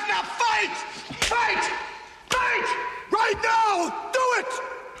your life! Now fight! Fight! Fight! Right now! Do it!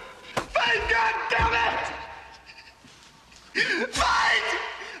 Fight! God damn it! Fight!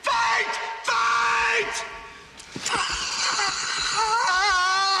 Fight! Fight!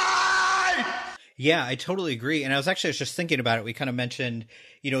 Yeah, I totally agree. And I was just thinking about it. We kind of mentioned,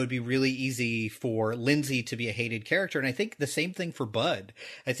 you know, it'd be really easy for Lindsay to be a hated character. And I think the same thing for Bud.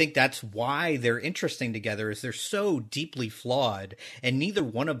 I think that's why they're interesting together, is they're so deeply flawed. And neither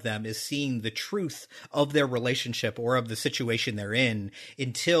one of them is seeing the truth of their relationship or of the situation they're in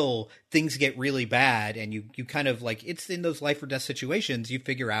until things get really bad. And you kind of like, it's in those life or death situations, you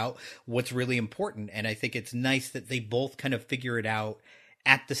figure out what's really important. And I think it's nice that they both kind of figure it out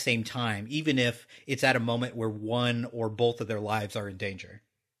at the same time, even if it's at a moment where one or both of their lives are in danger.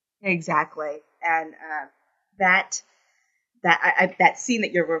 Exactly. And that scene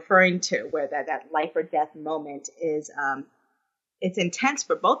that you're referring to, where that life or death moment is, it's intense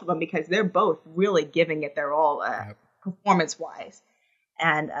for both of them because they're both really giving it their all, performance-wise,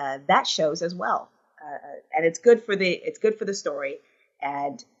 and that shows as well. And it's good for the story,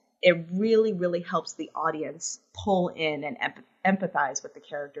 and it really, really helps the audience pull in and empathize with the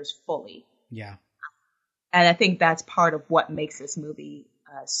characters fully. Yeah. And I think that's part of what makes this movie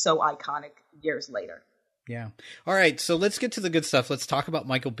so iconic years later. Yeah. All right. So let's get to the good stuff. Let's talk about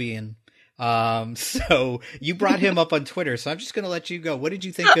Michael Biehn. So you brought him up on Twitter, so I'm just going to let you go. What did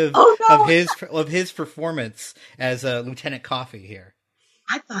you think of his performance as Lieutenant Coffee here?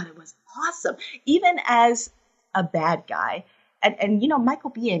 I thought it was awesome. Even as a bad guy. And you know,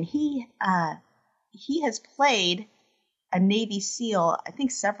 Michael Biehn, he has played a Navy SEAL, I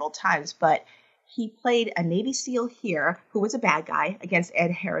think several times, but he played a Navy SEAL here who was a bad guy against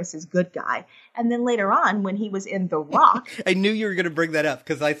Ed Harris's good guy. And then later on, when he was in The Rock. I knew you were going to bring that up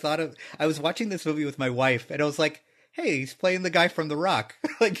because I was watching this movie with my wife and I was like, hey, he's playing the guy from The Rock.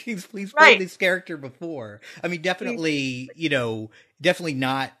 Like he's played this character before. I mean, definitely, definitely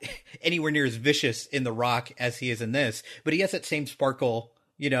not anywhere near as vicious in The Rock as he is in this, but he has that same sparkle,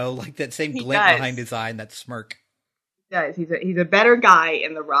 like that same glint behind his eye and that smirk. Does. He's a better guy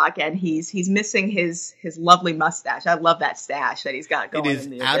in The Rock, and he's missing his lovely mustache. I love that stash that he's got going.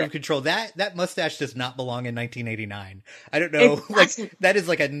 It is out of control. That mustache does not belong in 1989. I don't know. That is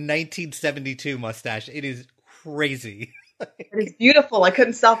like a 1972 mustache. It is crazy. It is beautiful. I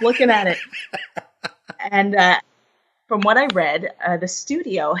couldn't stop looking at it. And from what I read, the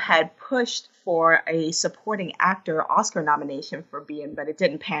studio had pushed for a supporting actor Oscar nomination for Bean, but it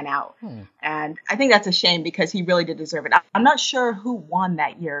didn't pan out. And I think that's a shame because he really did deserve it. I'm not sure who won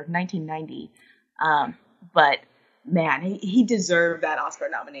that year, 1990. But man, he deserved that Oscar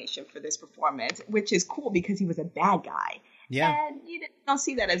nomination for this performance, which is cool because he was a bad guy. Yeah. And you don't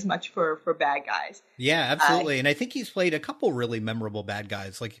see that as much for bad guys. Yeah, absolutely. And I think he's played a couple really memorable bad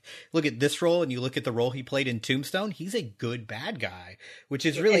guys. Like, look at this role and you look at the role he played in Tombstone, he's a good bad guy, which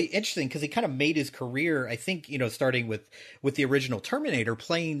is really interesting because he kind of made his career, I think, starting with the original Terminator,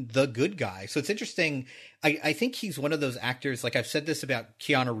 playing the good guy. So it's interesting. I think he's one of those actors, like I've said this about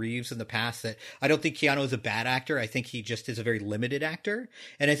Keanu Reeves in the past, that I don't think Keanu is a bad actor. I think he just is a very limited actor.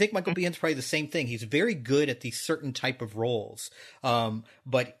 And I think Michael Bihn's probably the same thing. He's very good at these certain type of roles.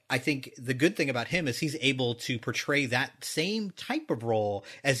 But I think the good thing about him is he's able to portray that same type of role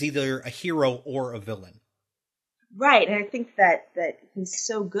as either a hero or a villain. Right. And I think that he's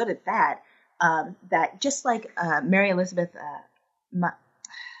so good at that, that just like Mary Elizabeth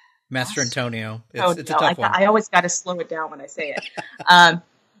Mastrantonio. It's a tough one. I always got to slow it down when I say it.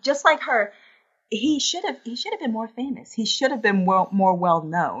 Just like her, he should have been more famous. He should have been more well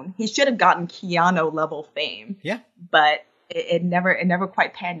known. He should have gotten Keanu level fame. Yeah. But it never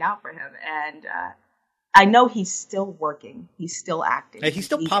quite panned out for him. And I know he's still working. He's still acting. He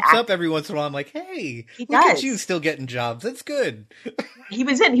still pops up every once in a while. I'm like, hey, look at you still getting jobs. That's good. He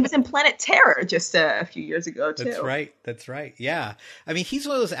was in Planet Terror just a few years ago too. That's right. Yeah. I mean, he's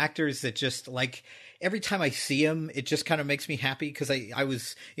one of those actors that just like every time I see him, it just kind of makes me happy because I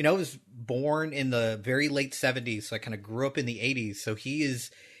was born in the very late 70s, so I kind of grew up in the 80s. So he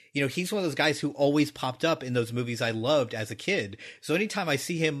is. He's one of those guys who always popped up in those movies I loved as a kid. So anytime I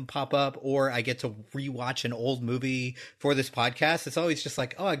see him pop up or I get to rewatch an old movie for this podcast, it's always just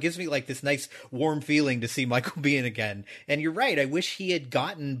like, oh, it gives me like this nice warm feeling to see Michael Biehn again. And you're right. I wish he had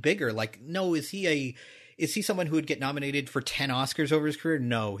gotten bigger. Like, no, is he someone who would get nominated for 10 Oscars over his career?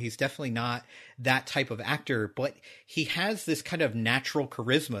 No, he's definitely not that type of actor, but he has this kind of natural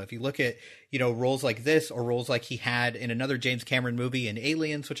charisma. If you look at, roles like this or roles like he had in another James Cameron movie in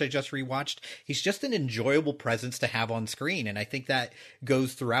Aliens, which I just rewatched, he's just an enjoyable presence to have on screen. And I think that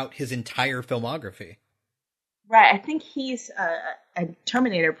goes throughout his entire filmography. Right. I think he's a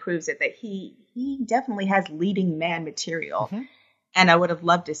Terminator proves it, that he definitely has leading man material. Mm-hmm. And I would have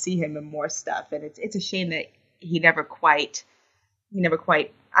loved to see him in more stuff. And it's a shame that he never quite,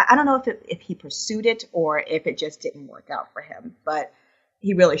 I don't know if he pursued it or if it just didn't work out for him, but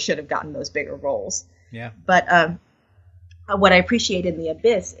he really should have gotten those bigger roles. Yeah. But what I appreciate in The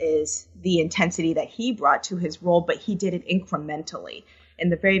Abyss is the intensity that he brought to his role, but he did it incrementally. In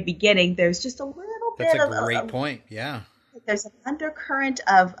the very beginning, there's just a little bit of... That's a great point, yeah. There's an undercurrent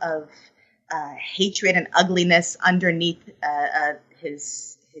of hatred and ugliness underneath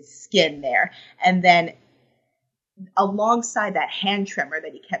his skin there, and then alongside that hand tremor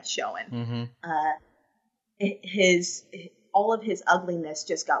that he kept showing, all of his ugliness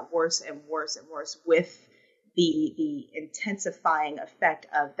just got worse and worse and worse with the intensifying effect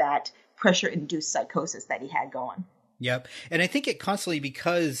of that pressure-induced psychosis that he had going. Yep, and I think it constantly,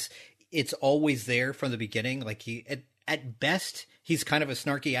 because it's always there from the beginning. Like at best, he's kind of a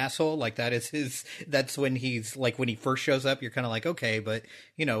snarky asshole. Like that's when he's like, when he first shows up, you're kind of like, okay, but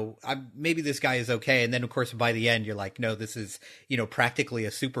maybe this guy is okay. And then of course, by the end, you're like, no, this is, practically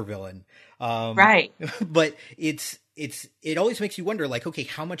a supervillain. Right. But it always makes you wonder, like, okay,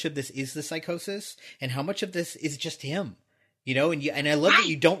 how much of this is the psychosis and how much of this is just him, and I love that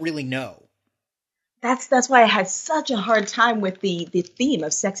you don't really know. That's why I had such a hard time with the theme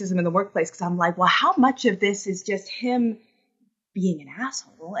of sexism in the workplace, because I'm like, well, how much of this is just him being an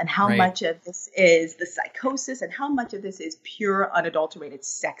asshole, and how much of this is the psychosis, and how much of this is pure, unadulterated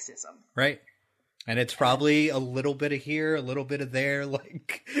sexism? Right. And it's probably a little bit of here, a little bit of there.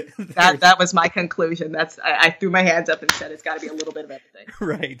 Like that was my conclusion. I threw my hands up and said it's got to be a little bit of everything.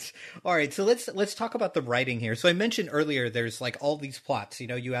 Right. All right. So let's talk about the writing here. So I mentioned earlier, there's like all these plots.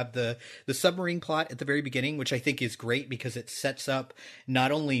 You have the submarine plot at the very beginning, which I think is great because it sets up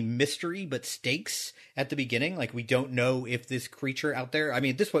not only mystery but stakes at the beginning. Like we don't know if this creature out there. I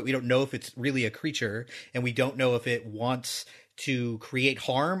mean, at this point, we don't know if it's really a creature, and we don't know if it wants to create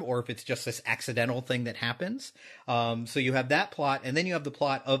harm or if it's just this accidental thing that happens. So you have that plot, and then you have the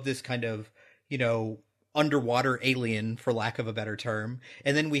plot of this kind of, underwater alien, for lack of a better term.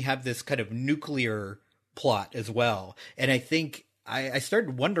 And then we have this kind of nuclear plot as well. And I think I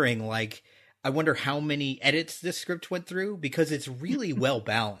started wondering, like, I wonder how many edits this script went through, because it's really well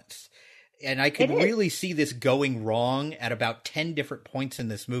balanced. And I could really see this going wrong at about 10 different points in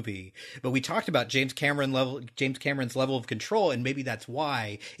this movie. But we talked about James Cameron's level of control, and maybe that's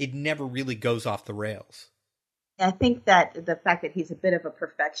why it never really goes off the rails. I think that the fact that he's a bit of a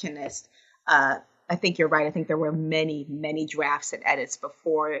perfectionist, I think you're right. I think there were many, many drafts and edits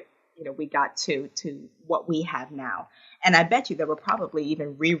before we got to what we have now. And I bet you there were probably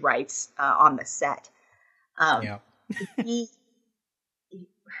even rewrites on the set. Yeah.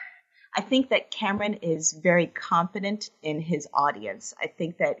 I think that Cameron is very confident in his audience. I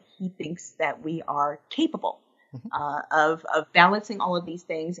think that he thinks that we are capable of balancing all of these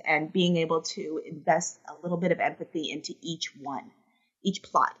things and being able to invest a little bit of empathy into each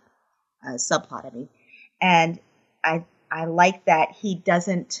plot, subplot, I mean. And I like that he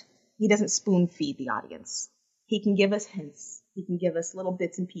doesn't spoon feed the audience. He can give us hints. He can give us little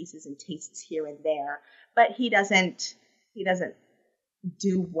bits and pieces and tastes here and there, but he doesn't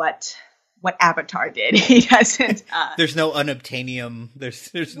do what Avatar did. He doesn't. There's no unobtainium.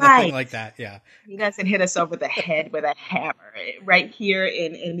 There's nothing like that. Yeah. He doesn't hit us over the head with a hammer. Right here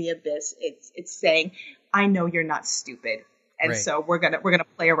in the Abyss, it's saying, "I know you're not stupid." And so we're gonna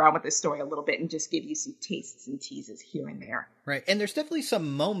play around with this story a little bit and just give you some tastes and teases here and there. Right. And there's definitely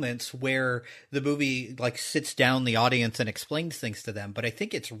some moments where the movie like sits down the audience and explains things to them, but I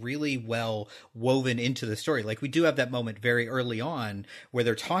think it's really well woven into the story. Like we do have that moment very early on where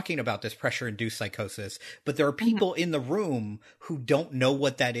they're talking about this pressure-induced psychosis, but there are people in the room who don't know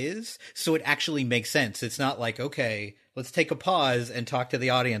what that is. So it actually makes sense. It's not like, okay, let's take a pause and talk to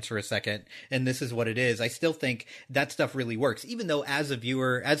the audience for a second, and this is what it is. I still think that stuff really works, even though as a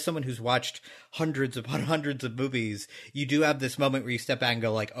viewer, as someone who's watched hundreds upon hundreds of movies, you do have this moment where you step back and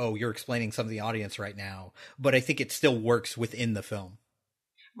go like, oh, you're explaining something to the audience right now. But I think it still works within the film.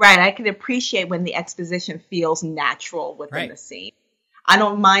 Right. I can appreciate when the exposition feels natural within the scene. I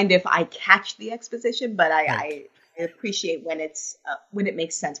don't mind if I catch the exposition, but I appreciate when it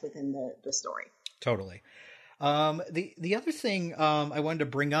makes sense within the story. Totally. The other thing I wanted to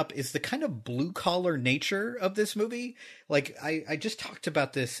bring up is the kind of blue collar nature of this movie. Like I just talked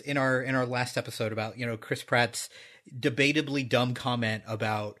about this in our last episode about, Chris Pratt's debatably dumb comment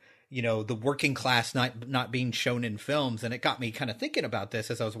about, the working class not being shown in films. And it got me kind of thinking about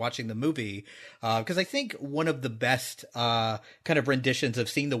this as I was watching the movie. Because I think one of the best kind of renditions of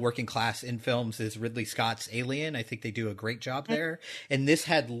seeing the working class in films is Ridley Scott's Alien. I think they do a great job there. And this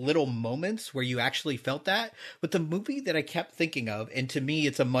had little moments where you actually felt that. But the movie that I kept thinking of, and to me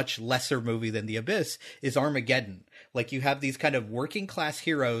it's a much lesser movie than The Abyss, is Armageddon. Like you have these kind of working class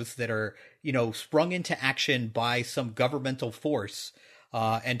heroes that are, sprung into action by some governmental force.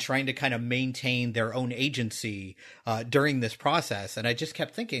 And trying to kind of maintain their own agency during this process. And I just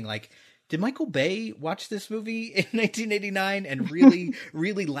kept thinking, like, did Michael Bay watch this movie in 1989 and really,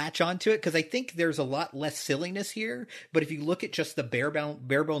 really latch onto it? Because I think there's a lot less silliness here. But if you look at just the bare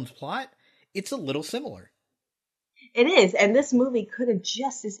bones plot, it's a little similar. It is. And this movie could have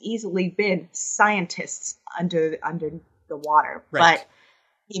just as easily been scientists under the water. Right. But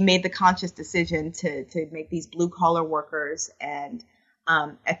he made the conscious decision to make these blue collar workers. And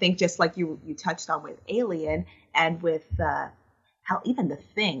I think just like you touched on with Alien and with even The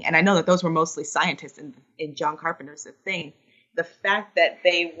Thing, and I know that those were mostly scientists in John Carpenter's The Thing, the fact that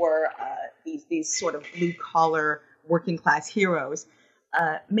they were these sort of blue collar working class heroes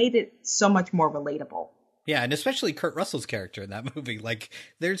made it so much more relatable. Yeah, and especially Kurt Russell's character in that movie. Like,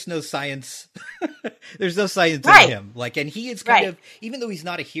 there's no science. There's no science in him. Like, and he is kind of, even though he's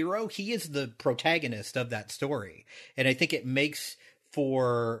not a hero, he is the protagonist of that story. And I think it makes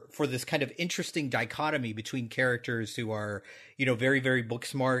for this kind of interesting dichotomy between characters who are, very, very book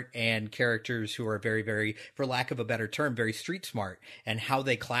smart and characters who are very, very, for lack of a better term, very street smart, and how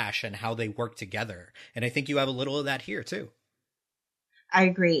they clash and how they work together. And I think you have a little of that here too. I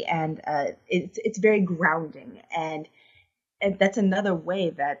agree. And it's very grounding. And and that's another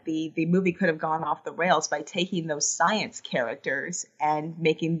way that the movie could have gone off the rails, by taking those science characters and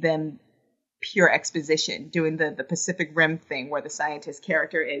making them pure exposition, doing the Pacific Rim thing where the scientist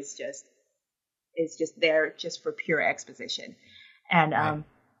character is just there just for pure exposition. And right.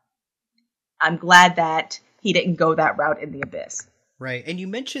 I'm glad that he didn't go that route in The Abyss. Right. And you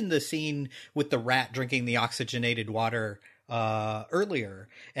mentioned the scene with the rat drinking the oxygenated water earlier,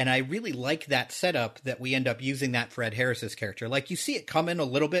 and I really like that setup that we end up using that for Ed Harris's character. Like, you see it coming a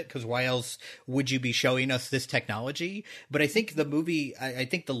little bit, because why else would you be showing us this technology? But I think the movie, I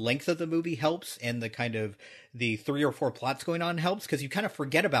think the length of the movie helps, and the kind of the 3 or 4 plots going on helps, because you kind of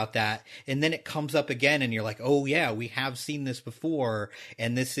forget about that, and then it comes up again, and you're like, oh yeah, we have seen this before,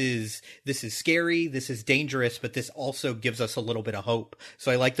 and this is scary, this is dangerous, but this also gives us a little bit of hope.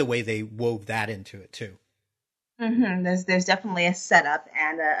 So I like the way they wove that into it too. Mm-hmm. There's definitely a setup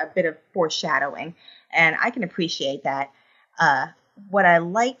and a bit of foreshadowing, and I can appreciate that. What I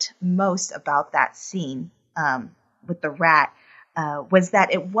liked most about that scene with the rat was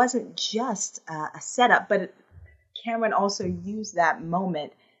that it wasn't just a setup, but Cameron also used that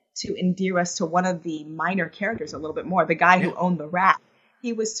moment to endear us to one of the minor characters a little bit more, the guy who owned the rat.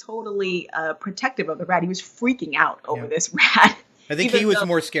 He was totally protective of the rat. He was freaking out over this rat. I think he was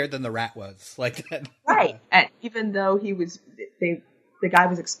more scared than the rat was, like that. Right. And even though the guy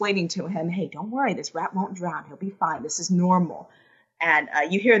was explaining to him, hey, don't worry, this rat won't drown. He'll be fine. This is normal. And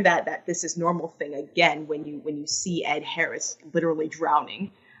you hear that this is normal thing again when you see Ed Harris literally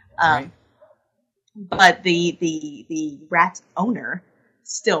drowning. Right. But the rat's owner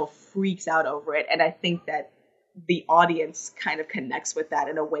still freaks out over it. And I think that the audience kind of connects with that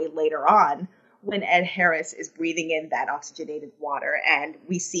in a way later on, when Ed Harris is breathing in that oxygenated water, and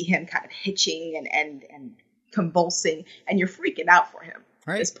we see him kind of hitching and convulsing, and you're freaking out for him.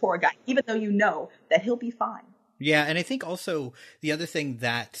 Right. This poor guy, even though you know that he'll be fine. Yeah, and I think also the other thing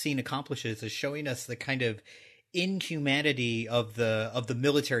that scene accomplishes is showing us the kind of inhumanity of the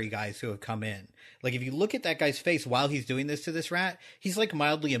military guys who have come in. Like, if you look at that guy's face while he's doing this to this rat, he's like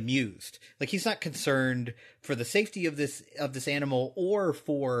mildly amused. Like, he's not concerned for the safety of this animal or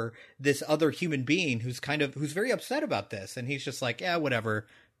for this other human being who's very upset about this. And he's just like, yeah, whatever,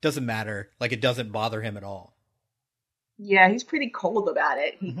 doesn't matter. Like, it doesn't bother him at all. Yeah, he's pretty cold about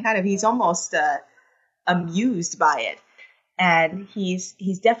it. He's almost amused by it. And he's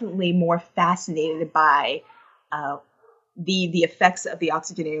definitely more fascinated by the effects of the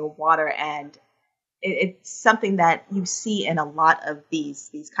oxygenated water, and it's something that you see in a lot of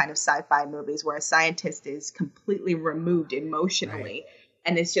these kind of sci-fi movies where a scientist is completely removed emotionally, right,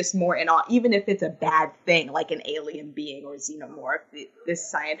 and it's just more in awe, even if it's a bad thing like an alien being or xenomorph.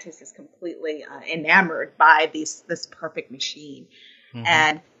 This scientist is completely enamored by this perfect machine,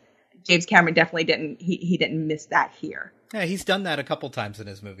 and James Cameron definitely didn't miss that here. Yeah, he's done that a couple times in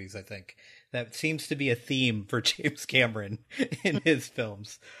his movies, I think. That seems to be a theme for James Cameron in his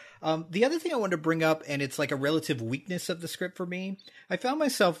films. The other thing I wanted to bring up, and it's like a relative weakness of the script for me, I found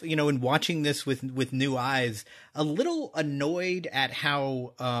myself, in watching this with new eyes, a little annoyed at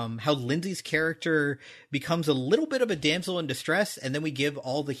how Lindsay's character becomes a little bit of a damsel in distress, and then we give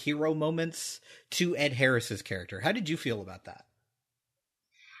all the hero moments to Ed Harris's character. How did you feel about that?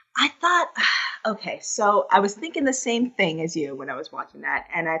 I thought, okay, so I was thinking the same thing as you when I was watching that,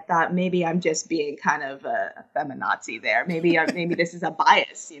 and I thought maybe I'm just being kind of a feminazi there. Maybe this is a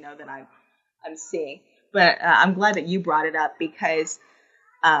bias, that I'm seeing. But I'm glad that you brought it up, because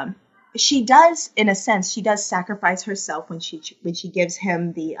she does, in a sense, sacrifice herself when she gives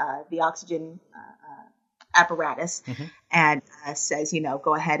him the oxygen apparatus, and says,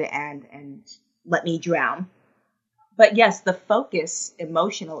 go ahead and let me drown. But yes, the focus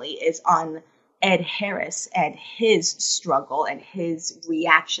emotionally is on Ed Harris and his struggle and his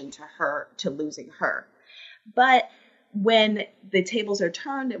reaction to losing her. But when the tables are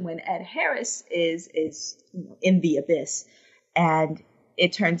turned and when Ed Harris is in the abyss, and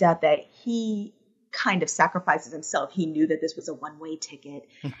it turns out that he kind of sacrifices himself, he knew that this was a one-way ticket,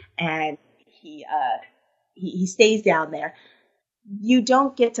 and he stays down there. You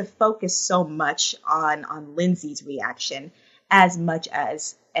don't get to focus so much on Lindsay's reaction as much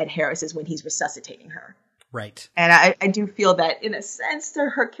as Ed Harris's when he's resuscitating her. Right. And I do feel that, in a sense,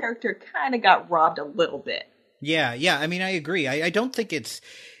 her character kind of got robbed a little bit. Yeah. I mean, I agree. I don't think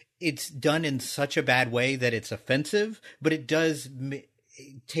it's done in such a bad way that it's offensive, but it does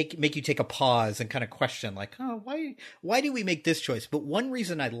make you take a pause and kind of question, like, oh, why do we make this choice? But one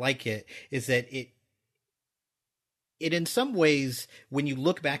reason I like it is that it in some ways, when you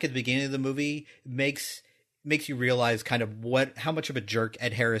look back at the beginning of the movie, makes makes you realize kind of how much of a jerk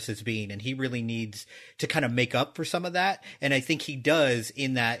Ed Harris is being, and he really needs to kind of make up for some of that. And I think he does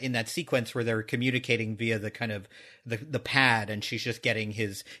in that sequence where they're communicating via the kind of the pad, and she's just getting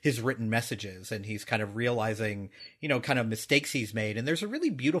his written messages, and he's kind of realizing, kind of mistakes he's made. And there's a really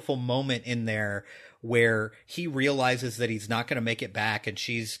beautiful moment in there where he realizes that he's not going to make it back, and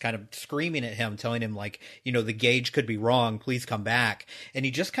she's kind of screaming at him, telling him like, the gauge could be wrong, please come back. And he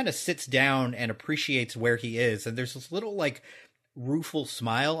just kind of sits down and appreciates where he is. And there's this little like rueful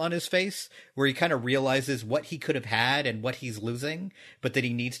smile on his face where he kind of realizes what he could have had and what he's losing, but that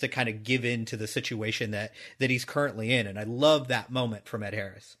he needs to kind of give in to the situation that he's currently in. And I love that moment from Ed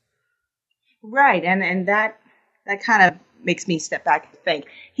Harris. Right. And that kind of makes me step back and think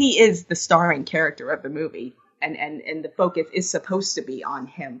he is the starring character of the movie, and the focus is supposed to be on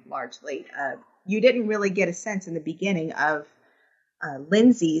him largely. You didn't really get a sense in the beginning of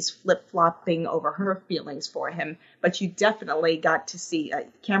Lindsay's flip-flopping over her feelings for him, but you definitely got to see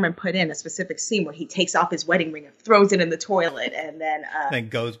Cameron put in a specific scene where he takes off his wedding ring and throws it in the toilet, and then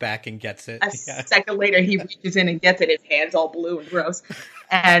goes back and gets it. Second later, he reaches in and gets it. His hand's all blue and gross.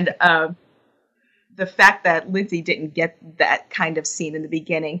 And the fact that Lindsay didn't get that kind of scene in the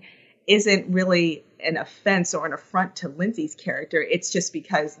beginning isn't really an offense or an affront to Lindsay's character. It's just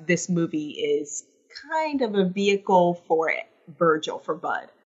because this movie is kind of a vehicle for Virgil, for Bud.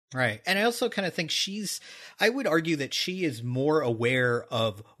 Right. And I also kind of think I would argue that she is more aware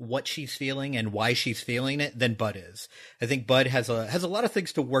of what she's feeling and why she's feeling it than Bud is. I think Bud has a lot of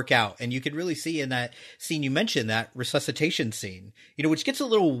things to work out. And you could really see in that scene you mentioned, that resuscitation scene, which gets a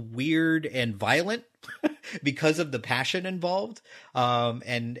little weird and violent because of the passion involved.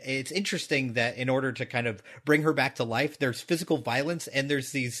 And it's interesting that in order to kind of bring her back to life, there's physical violence and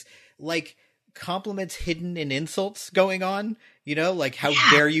there's these like compliments hidden in insults going on, like how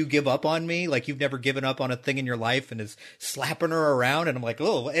dare you give up on me, like you've never given up on a thing in your life, and is slapping her around. And I'm like,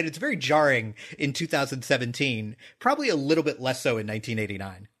 oh, and it's very jarring in 2017, probably a little bit less so in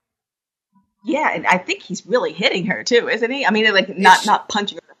 1989. Yeah, and I think he's really hitting her too, isn't he? I mean, like not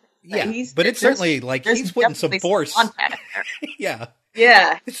punching her. Yeah, but it's certainly like he's putting some force. Yeah.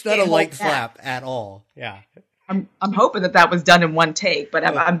 It's not a light slap at all. Yeah. I'm hoping that was done in one take, but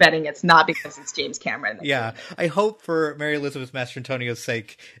I'm betting it's not because it's James Cameron. Yeah, I hope for Mary Elizabeth Mastrantonio's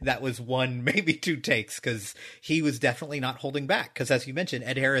sake that was one, maybe two takes, because he was definitely not holding back. Because as you mentioned,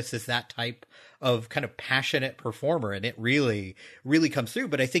 Ed Harris is that type of kind of passionate performer, and it really, really comes through.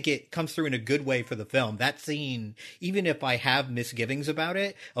 But I think it comes through in a good way for the film. That scene, even if I have misgivings about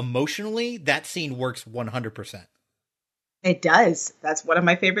it, emotionally, that scene works 100%. It does. That's one of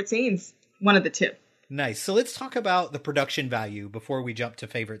my favorite scenes. One of the two. Nice. So let's talk about the production value before we jump to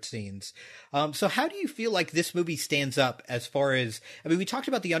favorite scenes. So how do you feel like this movie stands up as far as, we talked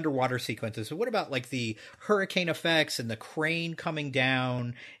about the underwater sequences. So what about like the hurricane effects and the crane coming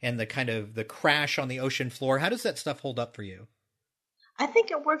down and the kind of the crash on the ocean floor? How does that stuff hold up for you? I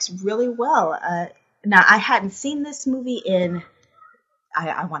think it works really well. Now, I hadn't seen this movie in,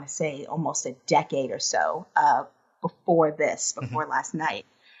 I want to say almost a decade or so before last night.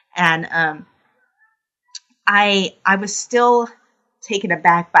 And, I was still taken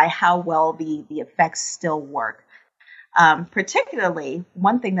aback by how well the effects still work. Particularly,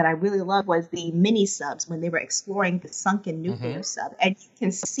 one thing that I really loved was the mini subs when they were exploring the sunken nuclear sub, and you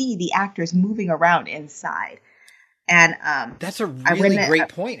can see the actors moving around inside. And that's a really great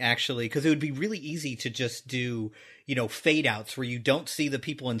point, actually, because it would be really easy to just do, fade outs where you don't see the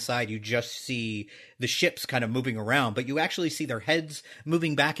people inside. You just see the ships kind of moving around, but you actually see their heads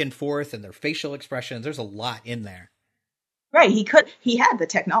moving back and forth and their facial expressions. There's a lot in there. Right. He had the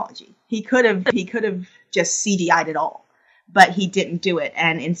technology. He could have just CGI'd it all, but he didn't do it.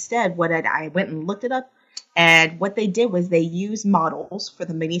 And instead, I went and looked it up. And what they did was they used models for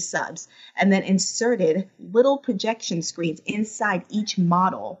the mini subs and then inserted little projection screens inside each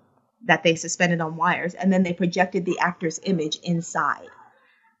model that they suspended on wires. And then they projected the actor's image inside.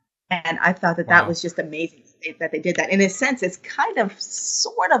 And I thought that was just amazing that they did that. In a sense, it's kind of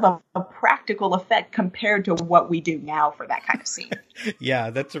sort of a practical effect compared to what we do now for that kind of scene.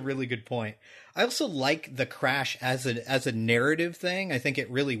 Yeah, that's a really good point. I also like the crash as a narrative thing. I think it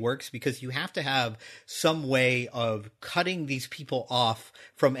really works because you have to have some way of cutting these people off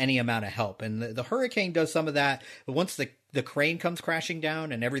from any amount of help. And the hurricane does some of that. But once the crane comes crashing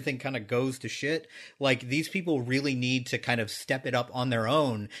down and everything kind of goes to shit, like these people really need to kind of step it up on their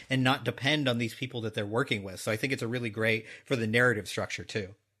own and not depend on these people that they're working with. So I think it's a really great for the narrative structure too.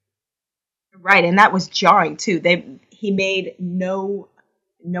 Right. And that was jarring too. He made no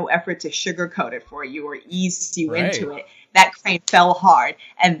effort to sugarcoat it for you or ease you into it. That crane fell hard.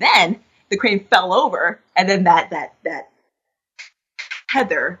 And then the crane fell over, and then that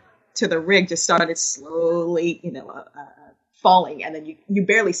tether to the rig just started slowly, falling, and then you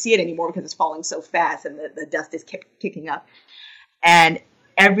barely see it anymore because it's falling so fast, and the dust is kicking up. And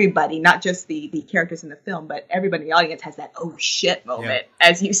everybody, not just the characters in the film, but everybody in the audience has that oh shit moment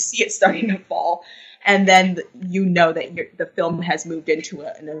as you see it starting to fall. And then you know that the film has moved into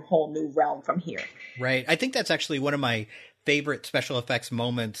a whole new realm from here. Right. I think that's actually one of my favorite special effects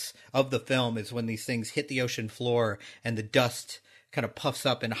moments of the film is when these things hit the ocean floor and the dust kind of puffs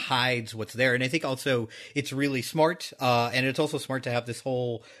up and hides what's there. And I think also it's really smart. And it's also smart to have this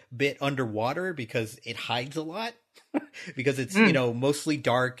whole bit underwater because it hides a lot. Because it's, mostly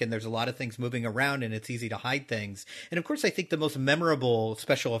dark and there's a lot of things moving around and it's easy to hide things. And of course, I think the most memorable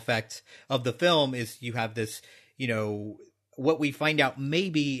special effect of the film is you have this, what we find out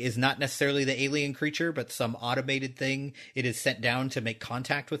maybe is not necessarily the alien creature, but some automated thing. It is sent down to make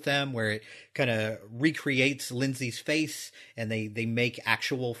contact with them, where it kind of recreates Lindsay's face and they make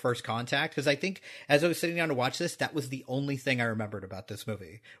actual first contact. Because I think as I was sitting down to watch this, that was the only thing I remembered about this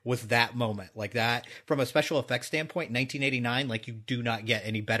movie was that moment. Like that, from a special effects standpoint, 1989, like you do not get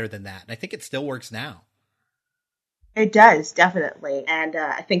any better than that. And I think it still works now. It does, definitely. And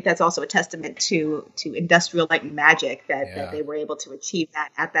I think that's also a testament to industrial light and magic that they were able to achieve that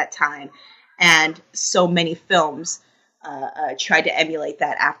at that time. And so many films tried to emulate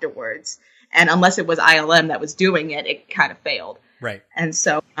that afterwards. And unless it was ILM that was doing it, it kind of failed. Right. And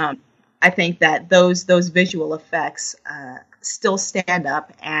so I think that those visual effects still stand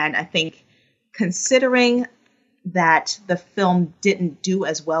up. And I think considering that the film didn't do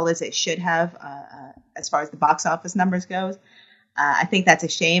as well as it should have as far as the box office numbers goes, I think that's a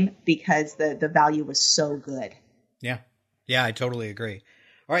shame because the value was so good. Yeah, I totally agree.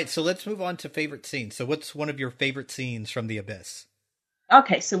 All right, so let's move on to favorite scenes. So what's one of your favorite scenes from The Abyss?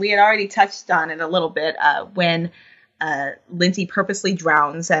 Okay, so we had already touched on it a little bit when Lindsay purposely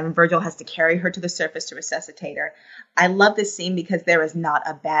drowns and Virgil has to carry her to the surface to resuscitate her. I love this scene because there is not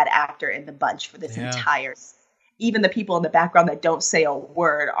a bad actor in the bunch for this entire scene. Even the people in the background that don't say a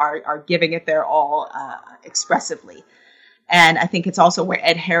word are giving it their all expressively. And I think it's also where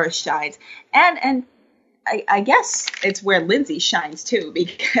Ed Harris shines. And I guess it's where Lindsay shines too,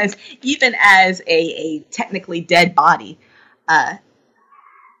 because even as a technically dead body,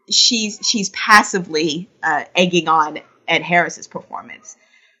 she's passively egging on Ed Harris's performance.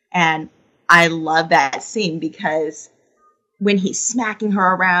 And I love that scene because when he's smacking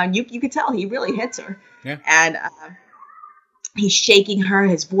her around, you could tell he really hits her. Yeah. And he's shaking her,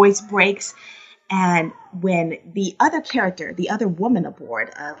 his voice breaks. And when the other character, the other woman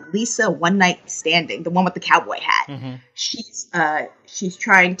aboard, Lisa One Night Standing, the one with the cowboy hat, she's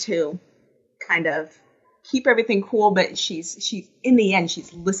trying to kind of keep everything cool, but she's in the end,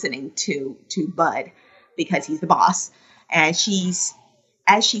 she's listening to Bud because he's the boss. And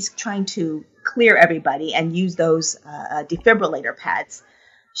as she's trying to clear everybody and use those defibrillator pads,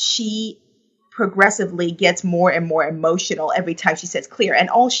 she progressively gets more and more emotional every time she says clear. And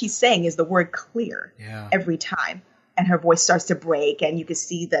all she's saying is the word clear every time. And her voice starts to break and you can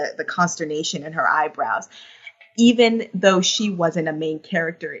see the consternation in her eyebrows. Even though she wasn't a main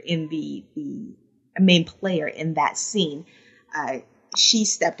character in a main player in that scene, she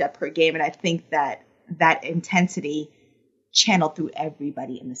stepped up her game. And I think that intensity channeled through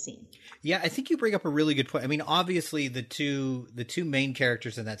everybody in the scene. Yeah, I think you bring up a really good point. I mean, obviously the two main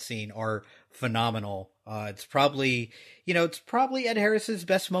characters in that scene are phenomenal. It's probably Ed Harris's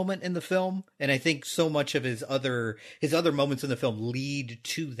best moment in the film, and I think so much of his other moments in the film lead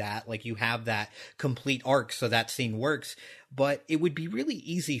to that. Like you have that complete arc, so that scene works. But it would be really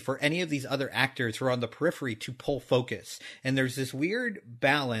easy for any of these other actors who are on the periphery to pull focus. And there's this weird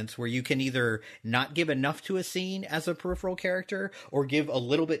balance where you can either not give enough to a scene as a peripheral character or give a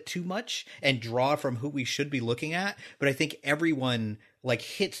little bit too much and draw from who we should be looking at. But I think everyone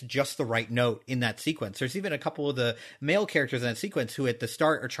hits just the right note in that sequence. There's even a couple of the male characters in that sequence who at the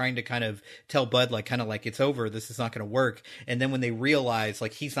start are trying to kind of tell Bud it's over, this is not going to work. And then when they realize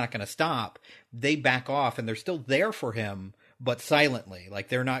he's not going to stop, they back off and they're still there for him, but silently.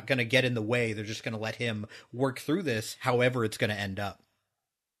 They're not going to get in the way. They're just going to let him work through this however it's going to end up.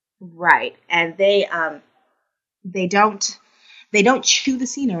 Right. And they don't chew the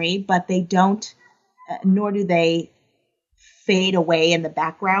scenery, but they don't nor do they fade away in the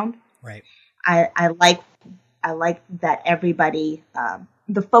background. Right. I like that everybody,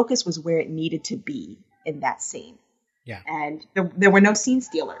 the focus was where it needed to be in that scene. Yeah. And there were no scene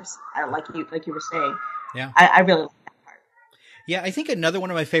stealers, like you were saying. Yeah. I really like that part. Yeah, I think another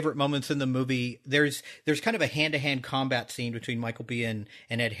one of my favorite moments in the movie, there's kind of a hand-to-hand combat scene between Michael Biehn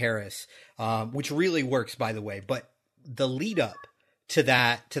and Ed Harris, which really works, by the way. But the lead up to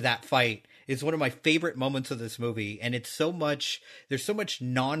that fight is one of my favorite moments of this movie, and there's so much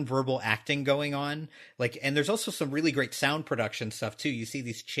nonverbal acting going on, and there's also some really great sound production stuff too. You see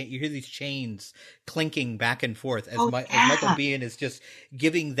you hear these chains clinking back and forth as Michael Biehn is just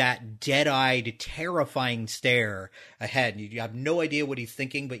giving that dead-eyed, terrifying stare ahead. You have no idea what he's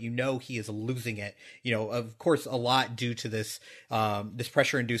thinking, but you know he is losing it. Of course, a lot due to this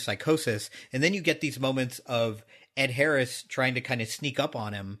pressure-induced psychosis, and then you get these moments of Ed Harris trying to kind of sneak up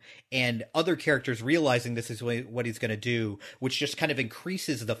on him and other characters realizing this is what he's going to do, which just kind of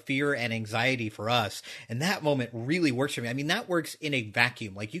increases the fear and anxiety for us. And that moment really works for me. I mean, that works in a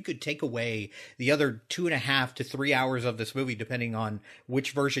vacuum. You could take away the other 2.5 to 3 hours of this movie, depending on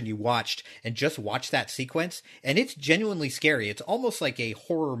which version you watched, and just watch that sequence. And it's genuinely scary. It's almost like a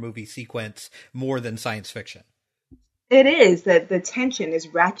horror movie sequence more than science fiction. It is. The tension is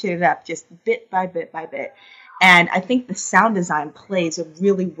ratcheted up just bit by bit by bit. And I think the sound design plays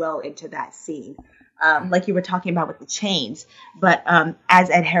really well into that scene, like you were talking about with the chains. But as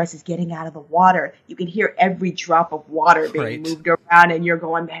Ed Harris is getting out of the water, you can hear every drop of water being moved around, and you're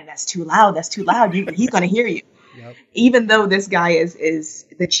going, man, that's too loud. That's too loud. He's going to hear you. Yep. Even though this guy is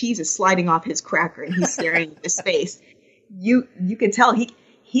the cheese is sliding off his cracker and he's staring into space, you can tell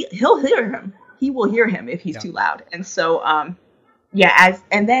he'll hear him. He will hear him if he's too loud. And so, and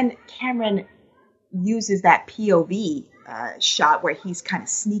then Cameron uses that POV shot where he's kind of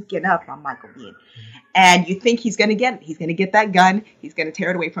sneaking up on Michael Biehn. And you think he's going to get it. He's going to get that gun. He's going to tear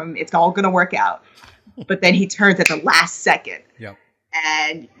it away from him. It's all going to work out. But then he turns at the last second. Yep.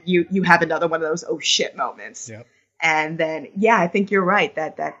 And you have another one of those oh shit moments. Yep. And then, I think you're right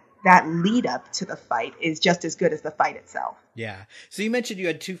that lead up to the fight is just as good as the fight itself. Yeah. So you mentioned you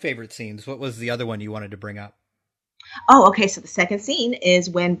had 2 favorite scenes. What was the other one you wanted to bring up? Oh, okay. So the second scene is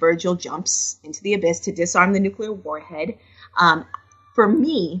when Virgil jumps into the abyss to disarm the nuclear warhead. For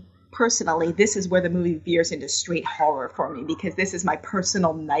me, personally, this is where the movie veers into straight horror for me, because this is my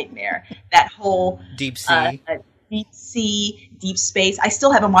personal nightmare. That whole deep sea. Deep sea, deep space. I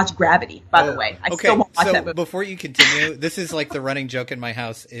still haven't watched Gravity, by the way. I still won't watch that movie. Before you continue, this is like the running joke in my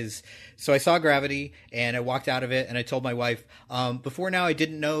house is, so I saw Gravity and I walked out of it and I told my wife, before now I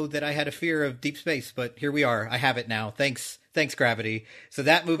didn't know that I had a fear of deep space, but here we are. I have it now. Thanks, Gravity. So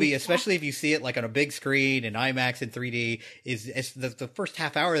that movie, especially if you see it on a big screen in IMAX in 3D, is the first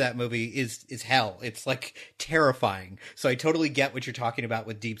half hour of that movie is hell. It's terrifying. So I totally get what you're talking about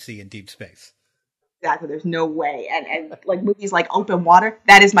with deep sea and deep space. Exactly. There's no way. And movies like Open Water,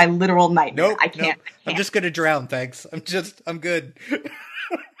 that is my literal nightmare. Nope, I can't. I'm just going to drown. Thanks. I'm good.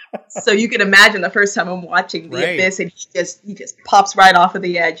 So you can imagine the first time I'm watching The Abyss, and he just pops right off of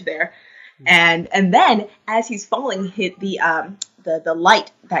the edge there. And then as he's falling, hit the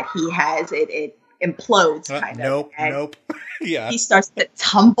light that he has, it implodes kind of. Nope. Yeah. He starts to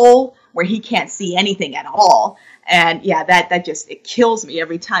tumble where he can't see anything at all. And that just, it kills me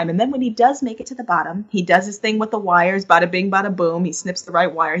every time. And then when he does make it to the bottom, he does his thing with the wires, bada bing, bada boom. He snips the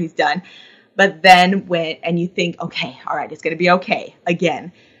right wire, he's done. But then and you think, okay, all right, it's going to be okay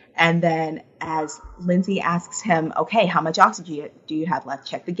again. And then as Lindsay asks him, okay, how much oxygen do you have left?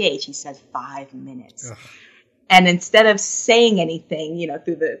 Check the gauge. He says 5 minutes. Ugh. And instead of saying anything,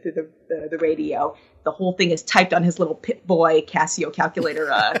 through the radio, the whole thing is typed on his little Pip-Boy Casio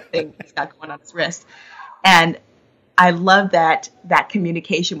calculator thing he's got going on his wrist. And I love that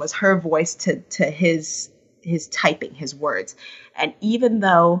communication was her voice to his typing, his words. And even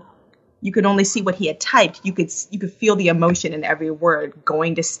though you could only see what he had typed, you could feel the emotion in every word.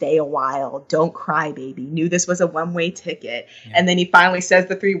 Going to stay a while. Don't cry, baby. Knew this was a one-way ticket. Yeah. And then he finally says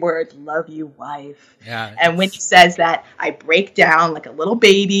the 3 words, love you, wife. Yeah. And when he says that, I break down like a little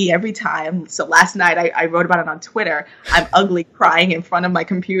baby every time. So last night I wrote about it on Twitter. I'm ugly crying in front of my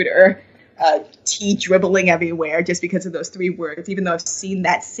computer. Tea dribbling everywhere just because of those 3 words, even though I've seen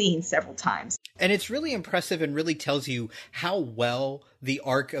that scene several times. And it's really impressive and really tells you how well the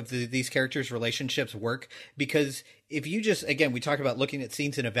arc of these characters' relationships work. Because if you just, again, we talk about looking at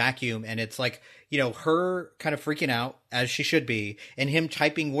scenes in a vacuum, and it's her kind of freaking out, as she should be, and him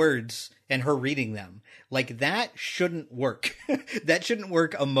typing words and her reading them. That shouldn't work. That shouldn't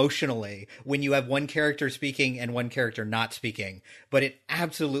work emotionally when you have one character speaking and one character not speaking. But it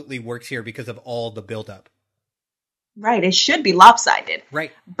absolutely works here because of all the buildup. Right. It should be lopsided.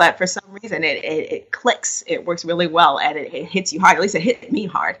 Right. But for some reason, it clicks. It works really well, and it hits you hard. At least it hit me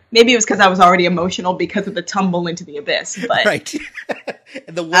hard. Maybe it was because I was already emotional because of the tumble into the abyss. But right.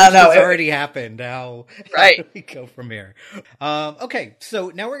 And the worst has already happened. How do we go from here? Okay,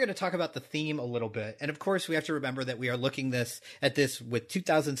 so now we're going to talk about the theme a little bit. And of course, we have to remember that we are looking at this with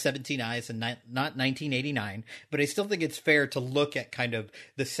 2017 eyes and not 1989. But I still think it's fair to look at kind of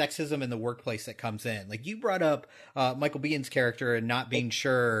the sexism in the workplace that comes in. Like you brought up Michael Bihn's character and not being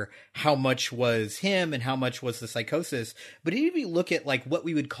sure how much was him and how much was the psychosis. But if you look at like what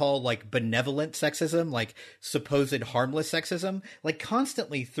we would call like benevolent sexism, like supposed harmless sexism, like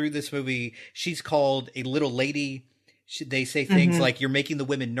constantly through this movie, she's called a little lady. They say things like, you're making the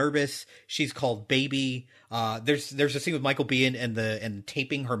women nervous. She's called baby. There's a scene with Michael Biehn and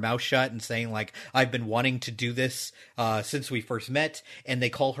taping her mouth shut and saying like, I've been wanting to do this, since we first met. And they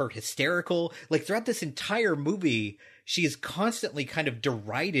call her hysterical. Like throughout this entire movie, she is constantly kind of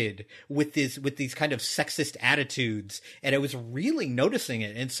derided with these kind of sexist attitudes. And I was really noticing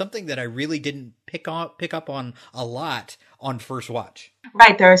it. And something that I really didn't pick up on a lot on first watch.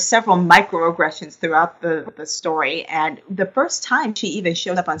 Right. There are several microaggressions throughout the story. And the first time she even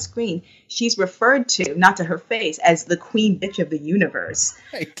shows up on screen, she's referred to, not to her face, as the queen bitch of the universe.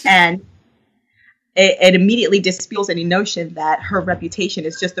 Right. And it immediately dispels any notion that her reputation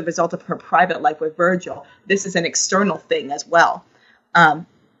is just the result of her private life with Virgil. This is an external thing as well.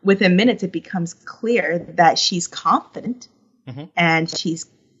 Within minutes, it becomes clear that she's confident and she's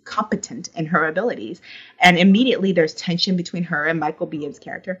competent in her abilities. And immediately there's tension between her and Michael Bihn's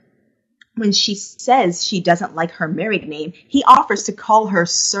character. When she says she doesn't like her married name, he offers to call her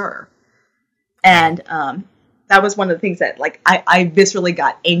Sir. And that was one of the things that, like, I viscerally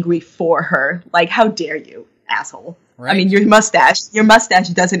got angry for her. Like, how dare you, asshole? Right. I mean, your mustache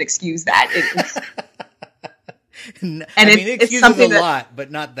doesn't excuse that. It excuses a lot, but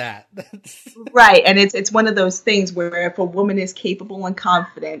not that. Right, and it's one of those things where if a woman is capable and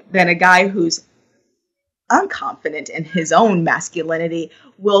confident, then a guy who's unconfident in his own masculinity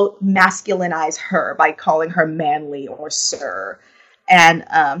will masculinize her by calling her manly or sir.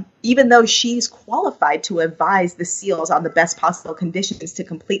 And even though she's qualified to advise the SEALs on the best possible conditions to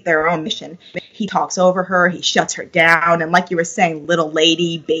complete their own mission, he talks over her, he shuts her down, and like you were saying, little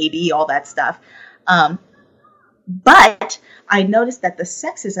lady, baby, all that stuff. But I noticed that the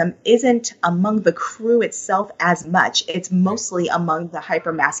sexism isn't among the crew itself as much. It's mostly among the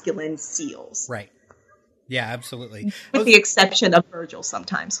hypermasculine SEALs. Right. Yeah, absolutely. With the exception of Virgil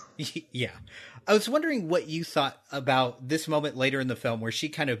sometimes. Yeah. I was wondering what you thought about this moment later in the film where she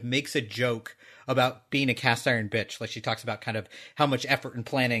kind of makes a joke about being a cast iron bitch. Like she talks about kind of how much effort and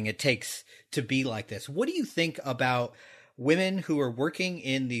planning it takes to be like this. What do you think about women who are working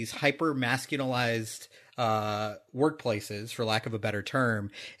in these hyper masculinized workplaces, for lack of a better term,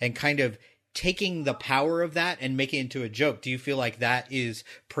 and kind of taking the power of that and making it into a joke? Do you feel like that is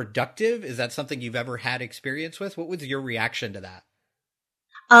productive? Is that something you've ever had experience with? What was your reaction to that?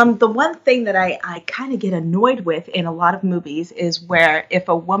 The one thing that I kind of get annoyed with in a lot of movies is where if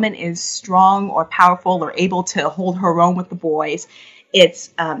a woman is strong or powerful or able to hold her own with the boys, it's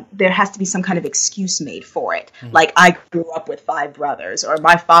there has to be some kind of excuse made for it. Mm-hmm. Like, I grew up with 5 brothers, or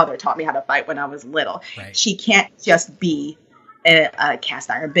my father taught me how to fight when I was little. Right. She can't just be a cast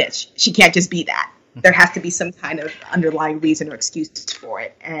iron bitch. She can't just be that. There has to be some kind of underlying reason or excuse for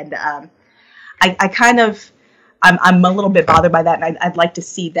it. And I'm a little bit bothered by that, and I'd like to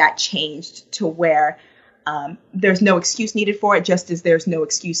see that changed to where there's no excuse needed for it, just as there's no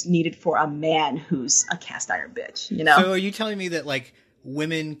excuse needed for a man who's a cast iron bitch, you know? So are you telling me that, like,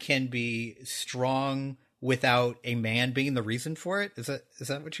 women can be strong without a man being the reason for it? Is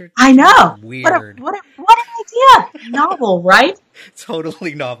that what you're... I know! Weird. What an idea! Novel, right?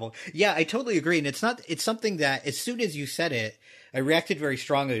 Totally novel. Yeah, I totally agree. And it's something that as soon as you said it, I reacted very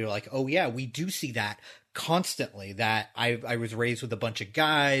strongly. You're like, oh yeah, we do see that constantly, that I was raised with a bunch of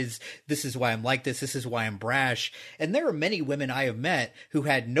guys. This is why I'm like this. This is why I'm brash. And there are many women I have met who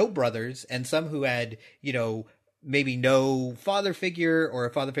had no brothers, and some who had, you know, maybe no father figure, or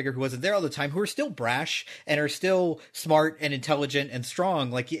a father figure who wasn't there all the time, who are still brash and are still smart and intelligent and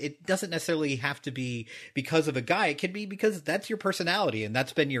strong. Like, it doesn't necessarily have to be because of a guy. It can be because that's your personality and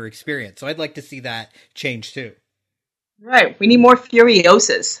that's been your experience. So I'd like to see that change too. Right. We need more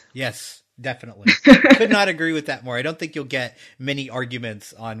Furiosas. Yes, definitely. Could not agree with that more. I don't think you'll get many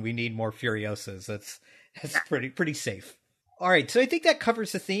arguments on we need more Furiosas. That's pretty safe. All right, so I think that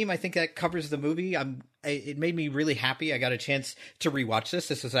covers the theme. I think that covers the movie. It made me really happy. I got a chance to rewatch this.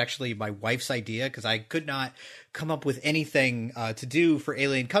 This was actually my wife's idea because I could not come up with anything to do for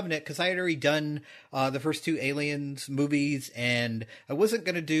Alien Covenant because I had already done the first 2 Aliens movies, and I wasn't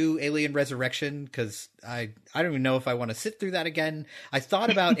going to do Alien Resurrection because I don't even know if I want to sit through that again. I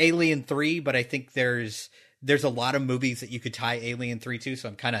thought about Alien 3, but I think there's there's a lot of movies that you could tie Alien 3 to, so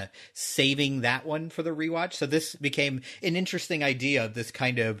I'm kind of saving that one for the rewatch. So this became an interesting idea of this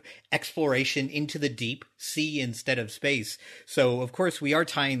kind of exploration into the deep sea instead of space. So, of course, we are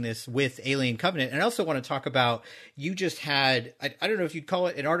tying this with Alien Covenant. And I also want to talk about, you just had, I don't know if you'd call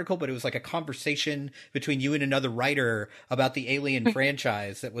it an article, but it was like a conversation between you and another writer about the Alien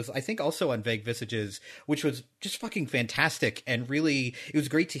franchise that was, I think, also on Vague Visages, which was just fucking fantastic. And really, it was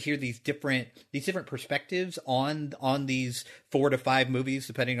great to hear these different perspectives on these 4 to 5 movies,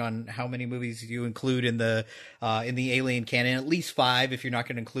 depending on how many movies you include in the Alien canon. At least 5 if you're not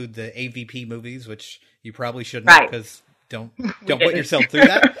going to include the AVP movies, which you probably shouldn't, because don't put yourself through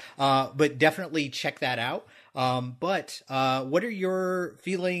that. But definitely check that out. But what are your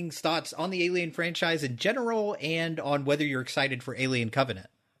feelings, thoughts on the Alien franchise in general, and on whether you're excited for Alien Covenant?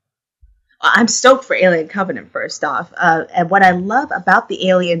 I'm stoked for Alien Covenant, first off. And what I love about the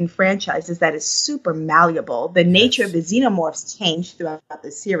Alien franchise is that it's super malleable. The nature of the xenomorphs change throughout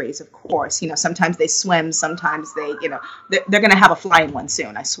the series, of course. You know, sometimes they swim, sometimes they, you know, they're going to have a flying one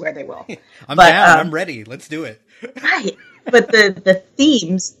soon. I swear they will. I'm down. I'm ready. Let's do it. Right. But the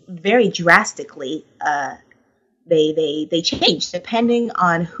themes very drastically, they change depending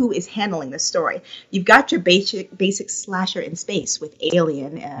on who is handling the story. You've got your basic slasher in space with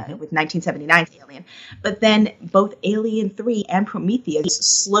Alien, with 1979's Alien, but then both Alien 3 and Prometheus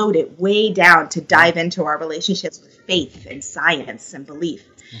slowed it way down to dive into our relationships with faith and science and belief.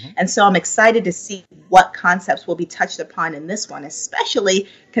 And so I'm excited to see what concepts will be touched upon in this one, especially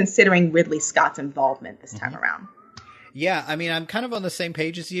considering Ridley Scott's involvement this time around. Yeah, I mean, I'm kind of on the same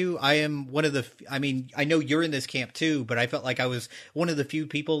page as you. I am one of the, I mean, I know you're in this camp too, but I felt like I was one of the few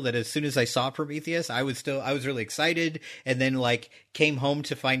people that as soon as I saw Prometheus, I was really excited, and then like came home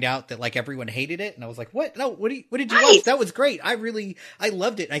to find out that like everyone hated it, and I was like, what? No, what did you watch? That was great. I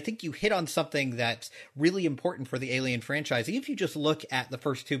loved it. And I think you hit on something that's really important for the Alien franchise. Even if you just look at the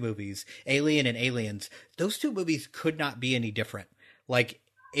first 2 movies, Alien and Aliens, those 2 movies could not be any different. Like,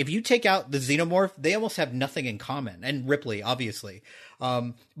 if you take out the xenomorph, they almost have nothing in common. And Ripley, obviously.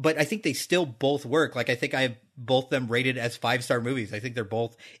 But I think they still both work. Like, I think I have both them rated as 5-star movies. I think they're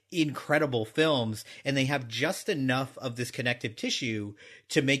both incredible films, and they have just enough of this connective tissue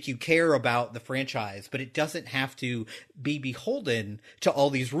to make you care about the franchise, but it doesn't have to be beholden to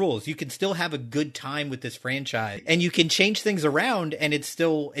all these rules. You can still have a good time with this franchise, and you can change things around, and it's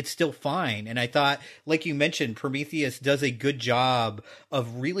still fine. And I thought, like you mentioned, Prometheus does a good job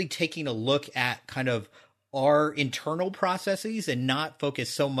of really taking a look at kind of our internal processes and not focus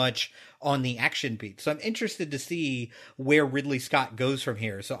so much on the action beat. So I'm interested to see where Ridley Scott goes from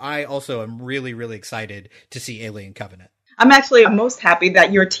here. So I also am really, really excited to see Alien Covenant. I'm actually most happy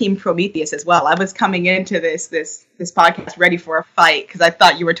that you're Team Prometheus as well. I was coming into this podcast ready for a fight because I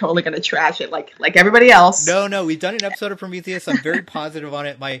thought you were totally going to trash it like everybody else. No, we've done an episode of Prometheus. I'm very positive on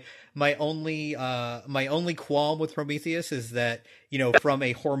it. My only qualm with Prometheus is that, you know, from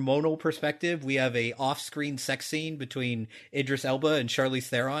a hormonal perspective, we have a off-screen sex scene between Idris Elba and Charlize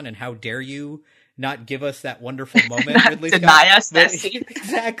Theron, and how dare you not give us that wonderful moment, Ridley Scott. Deny us that scene.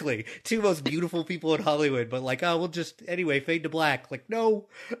 Exactly. 2 most beautiful people in Hollywood, but like, oh, we'll just, anyway, fade to black. Like, no.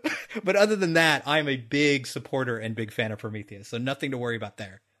 But other than that, I'm a big supporter and big fan of Prometheus, so nothing to worry about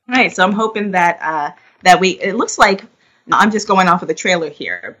there. All right, so I'm hoping that it looks like, I'm just going off of the trailer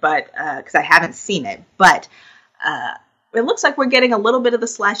here, but because I haven't seen it, but it looks like we're getting a little bit of the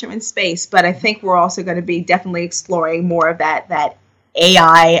slasher in space, but I think we're also going to be definitely exploring more of that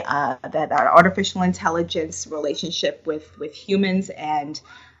AI, that our artificial intelligence relationship with humans, and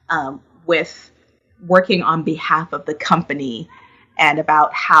with working on behalf of the company, and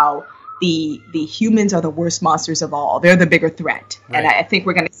about how the humans are the worst monsters of all. They're the bigger threat. Right. And I think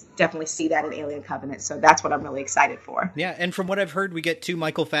we're going to definitely see that in Alien Covenant. So that's what I'm really excited for. Yeah. And from what I've heard, we get 2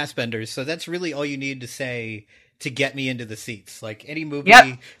 Michael Fassbenders. So that's really all you need to say to get me into the seats. Like any movie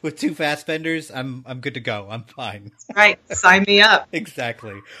with 2 Fassbenders, I'm good to go. I'm fine. Right. Sign me up.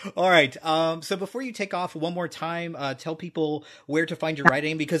 Exactly. All right. So before you take off one more time, tell people where to find your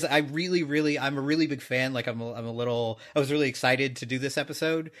writing, because I'm a really big fan. Like I was really excited to do this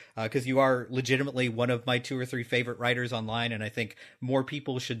episode, because you are legitimately one of my 2 or 3 favorite writers online. And I think more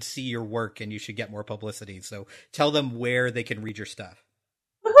people should see your work and you should get more publicity. So tell them where they can read your stuff.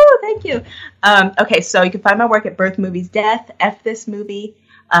 Woohoo! Thank you. Okay, so you can find my work at Birth Movies Death, F This Movie,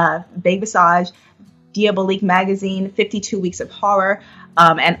 Vague Visage, Diabolique Magazine, 52 Weeks of Horror,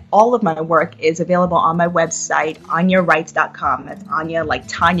 and all of my work is available on my website, AnyaWrites.com. That's Anya, like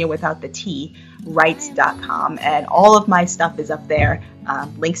Tanya without the T, Writes.com, and all of my stuff is up there.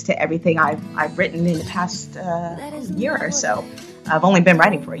 Links to everything I've written in the past year or so. I've only been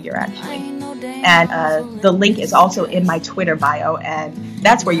writing for a year, actually. And the link is also in my Twitter bio, and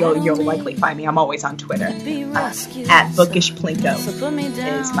that's where you'll likely find me. I'm always on Twitter. At Bookish Plinko is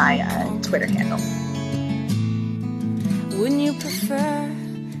my Twitter handle. Wouldn't you prefer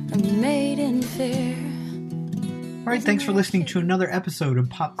a maiden fair? All right, thanks for listening to another episode of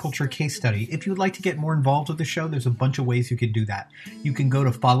Pop Culture Case Study. If you'd like to get more involved with the show, there's a bunch of ways you could do that. You can go to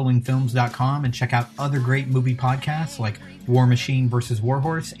followingfilms.com and check out other great movie podcasts like War Machine vs.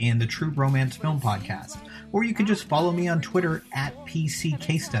 Warhorse and the True Romance Film Podcast. Or you can just follow me on Twitter at PC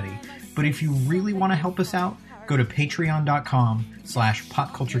Case Study. But if you really want to help us out, go to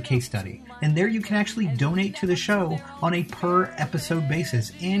patreon.com/popculturecasestudy. And there you can actually donate to the show on a per episode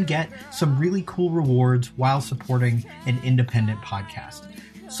basis and get some really cool rewards while supporting an independent podcast.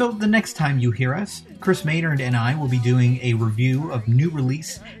 So the next time you hear us, Chris Maynard and I will be doing a review of new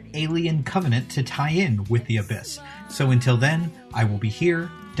release Alien Covenant to tie in with The Abyss. So until then, I will be here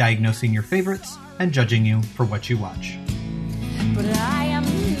diagnosing your favorites and judging you for what you watch. But I am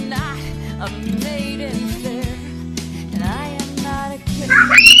not a maiden fair, and I am not a kid.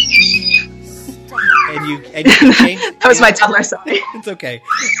 And you that was my toddler, sorry. It's okay.